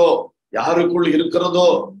இருக்கிறதோ, யாருக்குள் இருக்கிறதோ,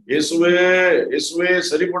 இயேசுவே, இயேசுவே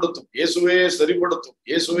சரிப்படுத்தும், இயேசுவே சரிப்படுத்தும்,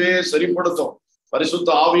 இயேசுவே சரிப்படுத்தும்.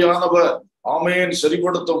 பரிசுத்த ஆவியானவர் ஆமென்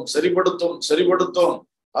சரிப்படுத்தும், சரிப்படுத்தும், சரிப்படுத்தும்.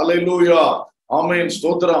 அல்லேலூயா. ஆமென்.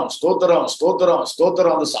 ஸ்தோத்திரம், ஸ்தோத்திரம், ஸ்தோத்திரம்,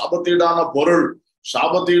 ஸ்தோத்திரம். அந்த சாபத்தீடான பொருள்,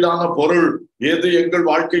 சாபத்தீடான பொருள் எது எங்கள்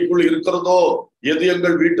வாழ்க்கைக்குள் இருக்கிறதோ, எது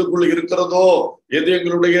எங்கள் வீட்டுக்குள் இருக்கிறதோ, எது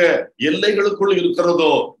எங்களுடைய எல்லைகளுக்குள்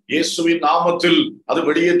இருக்கிறதோ, இயேசுவின் நாமத்தில் அது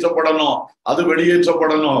வெளியேற்றப்படணும், அது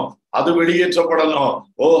வெளியேற்றப்படணும், அது வெளியேற்றப்படணும்.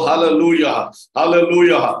 ஓ ஹல்லேலூயா,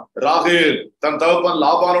 ஹல்லேலூயா. ராகேல் தன் தகப்பன்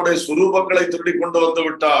லாபானுடைய சுரூபங்களை திருடி கொண்டு வந்து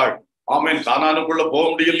விட்டாள். ஆமென். கானானுக்குள்ள போக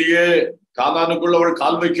முடியலையே, கானானுக்குள்ள அவள்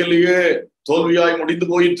கால் வைக்கலையே, தோல்வியாய் முடிந்து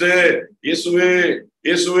போயிற்று. இயேசுவே,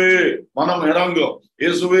 இயேசுவே மனம் இறங்கும்,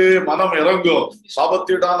 இயேசுவே மனம் இறங்கும்.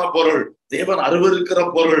 சாபத்தீடான பொருள், தேவன் அருவருக்கிற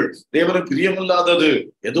பொருள், தேவனுக்கு பிரியமில்லாதது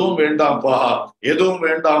எதுவும் வேண்டாம்ப்பா, எதுவும்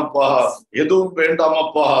வேண்டாம்ப்பா, எதுவும்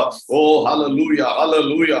வேண்டாமப்பா. ஓ ஹல்லேலூயா,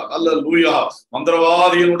 ஹல்லேலூயா, ஹல்லேலூயா.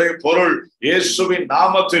 மந்திரவாதியினுடைய பொருள் இயேசுவின்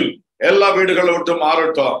நாமத்தில் எல்லா வீடுகளை விட்டு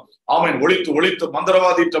மாறட்டும். ஆமென். ஒழித்து ஒழித்து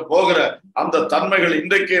மந்திரவாதிட்ட போகிற அந்த தன்மைகள்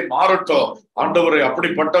இன்றைக்கே மாறட்டும். ஆண்டவரை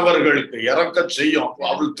அப்படிப்பட்டவர்களுக்கு இறக்க செய்யும்,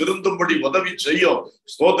 அவள் திருந்தும்படி உதவி செய்யும்.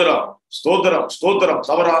 ஸ்தோத்திரம், ஸ்தோத்திரம், ஸ்தோத்திரம்.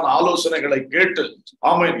 தவறான ஆலோசனைகளை கேட்டு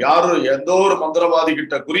ஆமென் யாரு எந்த ஒரு மந்திரவாதி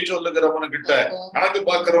கிட்ட, குறி சொல்லுகிறவனு கிட்ட, கணக்கு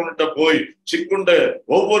பார்க்கிறவன்கிட்ட போய் சிக்குண்டு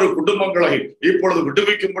ஒவ்வொரு குடும்பங்களை இப்பொழுது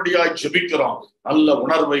விடுவிக்கும்படியாய் ஜெபிக்கிறோம். நல்ல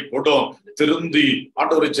உணர்வை கொடும், திருந்தி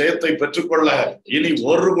ஆண்டவரை ஜெயத்தை பெற்றுக்கொள்ள இனி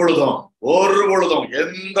ஒரு பொழுதும்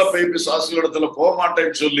எந்த பிசாசுகளிடத்துல போக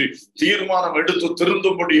மாட்டேன்னு சொல்லி தீர்மானம் எடுத்து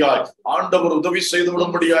திருந்தும்படியாய் ஆண்டவர் உதவி செய்து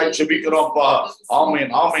விடும்படியாய் ஜெபிக்கிறோம்ப்பா.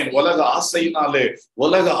 ஆமேன், ஆமேன். உலக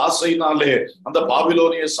ஆசையினாலே அந்த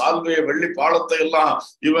பாபிலோனிய சால்வைய வெள்ளி பாலத்தை எல்லாம்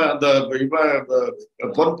இவன்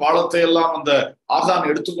பொன் பாலத்தை எல்லாம் அந்த ஆகான்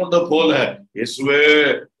எடுத்துக்கொண்ட போல இயேசுவே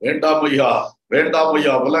வேண்டாம் ஐயா, வேண்டாம்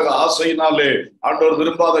ஐயா. உலக ஆசையினாலே ஆண்டவர்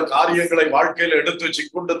விரும்பாத காரியங்களை வாழ்க்கையில எடுத்து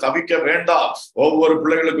சிக்குண்டு தவிக்க வேண்டாம். ஒவ்வொரு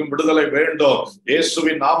பிள்ளைகளுக்கும் விடுதலை வேண்டும்.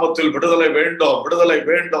 இயேசுவின் நாமத்தில் விடுதலை வேண்டும், விடுதலை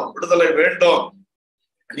வேண்டும், விடுதலை வேண்டும்.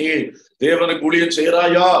 நீ தேவனுக்கு ஊழியம்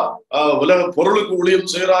செய்யறாயா, உலக பொருளுக்கு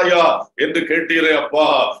ஊழியம் செய்யறாயா என்று கேட்டீரே அப்பா.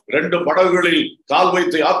 2 படகுகளில் கால்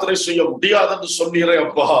வைத்து யாத்திரை செய்ய முடியாது என்று சொன்னீரே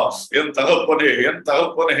அப்பா. என் தகப்பனே, என்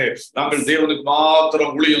தகப்பனே, நாங்கள் தேவனுக்கு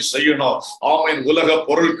மாத்திரம் ஊழியம் செய்யணும். ஆமென்.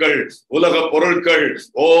 உலக பொருட்கள்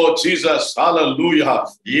ஓ ஜீசஸ், ஹல்லேலூயா.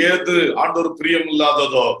 எது ஆண்டவர் பிரியம்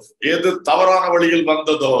இல்லாததோ, எது தவறான வழியில்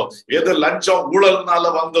வந்ததோ, எது லஞ்சம் ஊழல்னால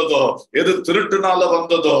வந்ததோ, எது திருட்டுனால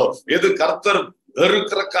வந்ததோ, எது கர்த்தர்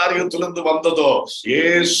வெறுக்கிற காரியத்திலிருந்து வந்ததோ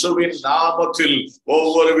இயேசுவின் நாமத்தில்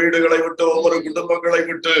ஒவ்வொரு வீடுகளை விட்டு ஒவ்வொரு குடும்பங்களை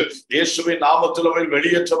விட்டு இயேசுவின் நாமத்தில் அவை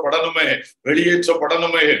வெளியேற்றப்படணுமே,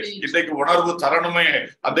 வெளியேற்றப்படணுமே. இன்னைக்கு உணர்வு தரணுமே.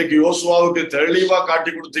 அன்னைக்கு யோசுவாவுக்கு தெளிவா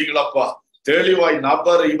காட்டி கொடுத்தீங்களப்பா. தெளிவாய்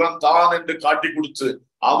நபர் இவன் தான் என்று காட்டி கொடுத்து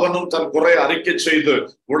அவனும் தன் குறை அறிக்கை செய்து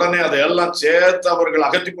உடனே அதையெல்லாம் சேர்த்து அவர்கள்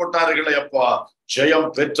அகற்றி போட்டார்களே அப்பா, ஜெயம்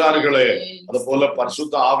பெற்றார்களே. அது போல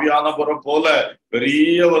பரிசுத்த ஆவியானவரும் போல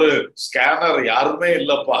பெரிய ஒரு ஸ்கேனர் யாருமே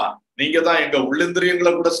இல்லப்பா. நீங்க தான் எங்க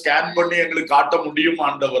உள்ளிந்திரியங்களை கூட ஸ்கேன் பண்ணி எங்களுக்கு காட்ட முடியும்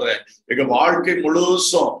ஆண்டவரே. எங்க வாழ்க்கை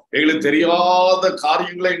முழுசும் எங்களுக்கு தெரியாத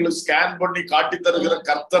காரியங்களை எங்களுக்கு ஸ்கேன் பண்ணி காட்டி தருகிற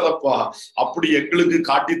கர்த்தரப்பா. அப்படி எங்களுக்கு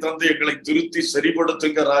காட்டி தந்து எங்களை திருத்தி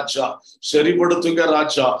சரிப்படுத்துங்க ராஜா, சரிப்படுத்துங்க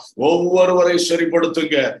ராஜா. ஒவ்வொருவரை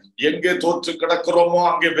சரிப்படுத்துங்க. எங்கே தோற்று கிடக்கிறோமோ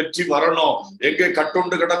அங்கே வெற்றி வரணும், எங்கே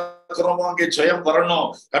கட்டுண்டு கிடக்கிறோமோ அங்கே ஜெயம் வரணும்,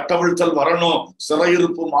 கட்டவிழ்த்தல் வரணும்,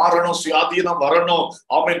 சிறையிருப்பு மாறணும், சுயாதீனம் வரணும்,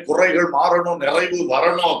 ஆமென், குறைகள் மாறணும், நிறைவு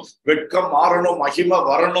வரணும், வெட்கம் மாறணும், மகிமை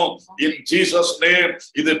வரணும். இன் ஜீசஸ் நேம்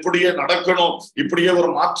இது இப்படியே நடக்கணும், இப்படியே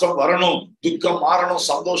ஒரு மாற்றம் வரணும், துக்கம் மாறணும்,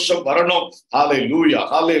 சந்தோஷம் வரணும். ஹல்லேலூயா,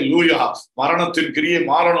 ஹல்லேலூயா. மரணத்தின் கிரியை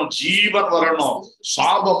மாறணும், ஜீவன் வரணும்,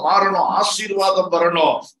 சாபம் மாறணும், ஆசீர்வாதம்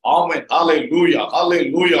வரணும். ஆமென், ஹல்லேலூயா,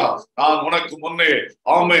 ஹல்லேலூயா. நான் உனக்கு முன்னே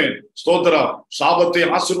ஆமென் ஸ்தோத்திரம் சாபத்தை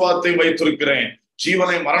ஆசீர்வாதத்தை வைத்திருக்கிறேன்,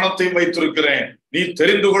 ஜீவனை மரணத்தையும் வைத்திருக்கிறேன், நீ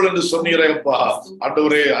தெரிந்து கொள் என்று சொன்னீரேப்பா.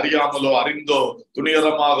 ஆண்டவரே, அறியாமலோ அறிந்தோ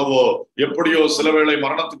துணிகரமாகவோ எப்படியோ சில வேளை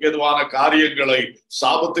மரணத்துக்கு எதுவான காரியங்களை,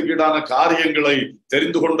 சாபத்துக்கு ஈடான காரியங்களை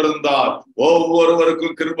தெரிந்து கொண்டிருந்தால்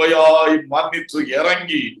ஒவ்வொருவருக்கும் கிருபையாய் மன்னித்து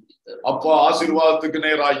இறங்கி அப்பா ஆசீர்வாதத்துக்கு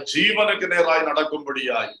நேராய் ஜீவனுக்கு நேராய்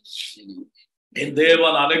நடக்கும்படியாய் என்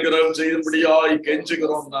தேவன் அனுகிரகம் செய்யும்படியாய்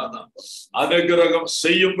கெஞ்சுகிறோம் நாதா, அனுகிரகம்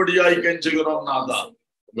செய்யும்படியாய் கெஞ்சுகிறோம் நாதா.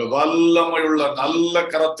 உங்க வல்லமையுள்ள நல்ல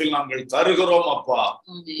கரத்தில் நாங்கள் தருகிறோம் அப்பா.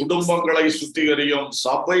 குடும்பங்களை சுத்திகரியும்,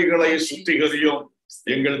 சபைகளை சுத்திகரியும்,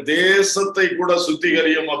 எங்கள் தேசத்தை கூட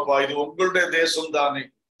சுத்திகரியும் அப்பா. இது உங்களுடைய தேசம் தானே,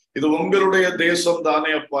 இது உங்களுடைய தேசம்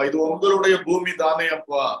தானே அப்பா, இது உங்களுடைய பூமி தானே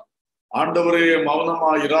அப்பா. ஆண்டவரே, மௌனமா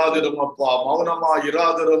இராதிரும் அப்பா, மௌனமா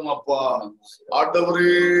இராதிரும் அப்பா. ஆண்டவரே,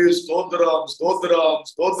 ஸ்தோத்திரம், ஸ்தோத்திரம்,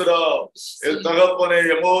 ஸ்தோத்திரம். என் தகப்பனே,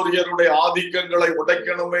 எமோரியருடைய ஆதிக்கங்களை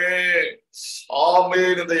உடைக்கணுமே.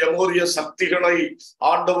 ஆமென். இந்த எமோரிய சக்திகளை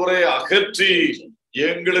ஆண்டவரே அகற்றி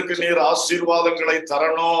எங்களுக்கு நீர் ஆசீர்வாதங்களை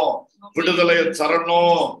தரணும், விடுதலை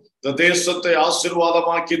தரணும், இந்த தேசத்தை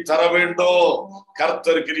ஆசீர்வாதமாக்கி தர வேண்டும்.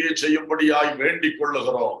 கர்த்தர் கிரியை செய்யும்படியாய் வேண்டிக்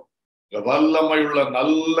கொள்ளுகிறோம். வல்லமையுள்ள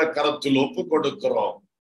நல்ல கரத்தில் ஒப்பு கொடுக்கிறோம்,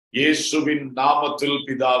 இயேசுவின் நாமத்தில்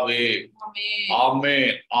பிதாவே.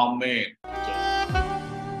 ஆமென், ஆமென்.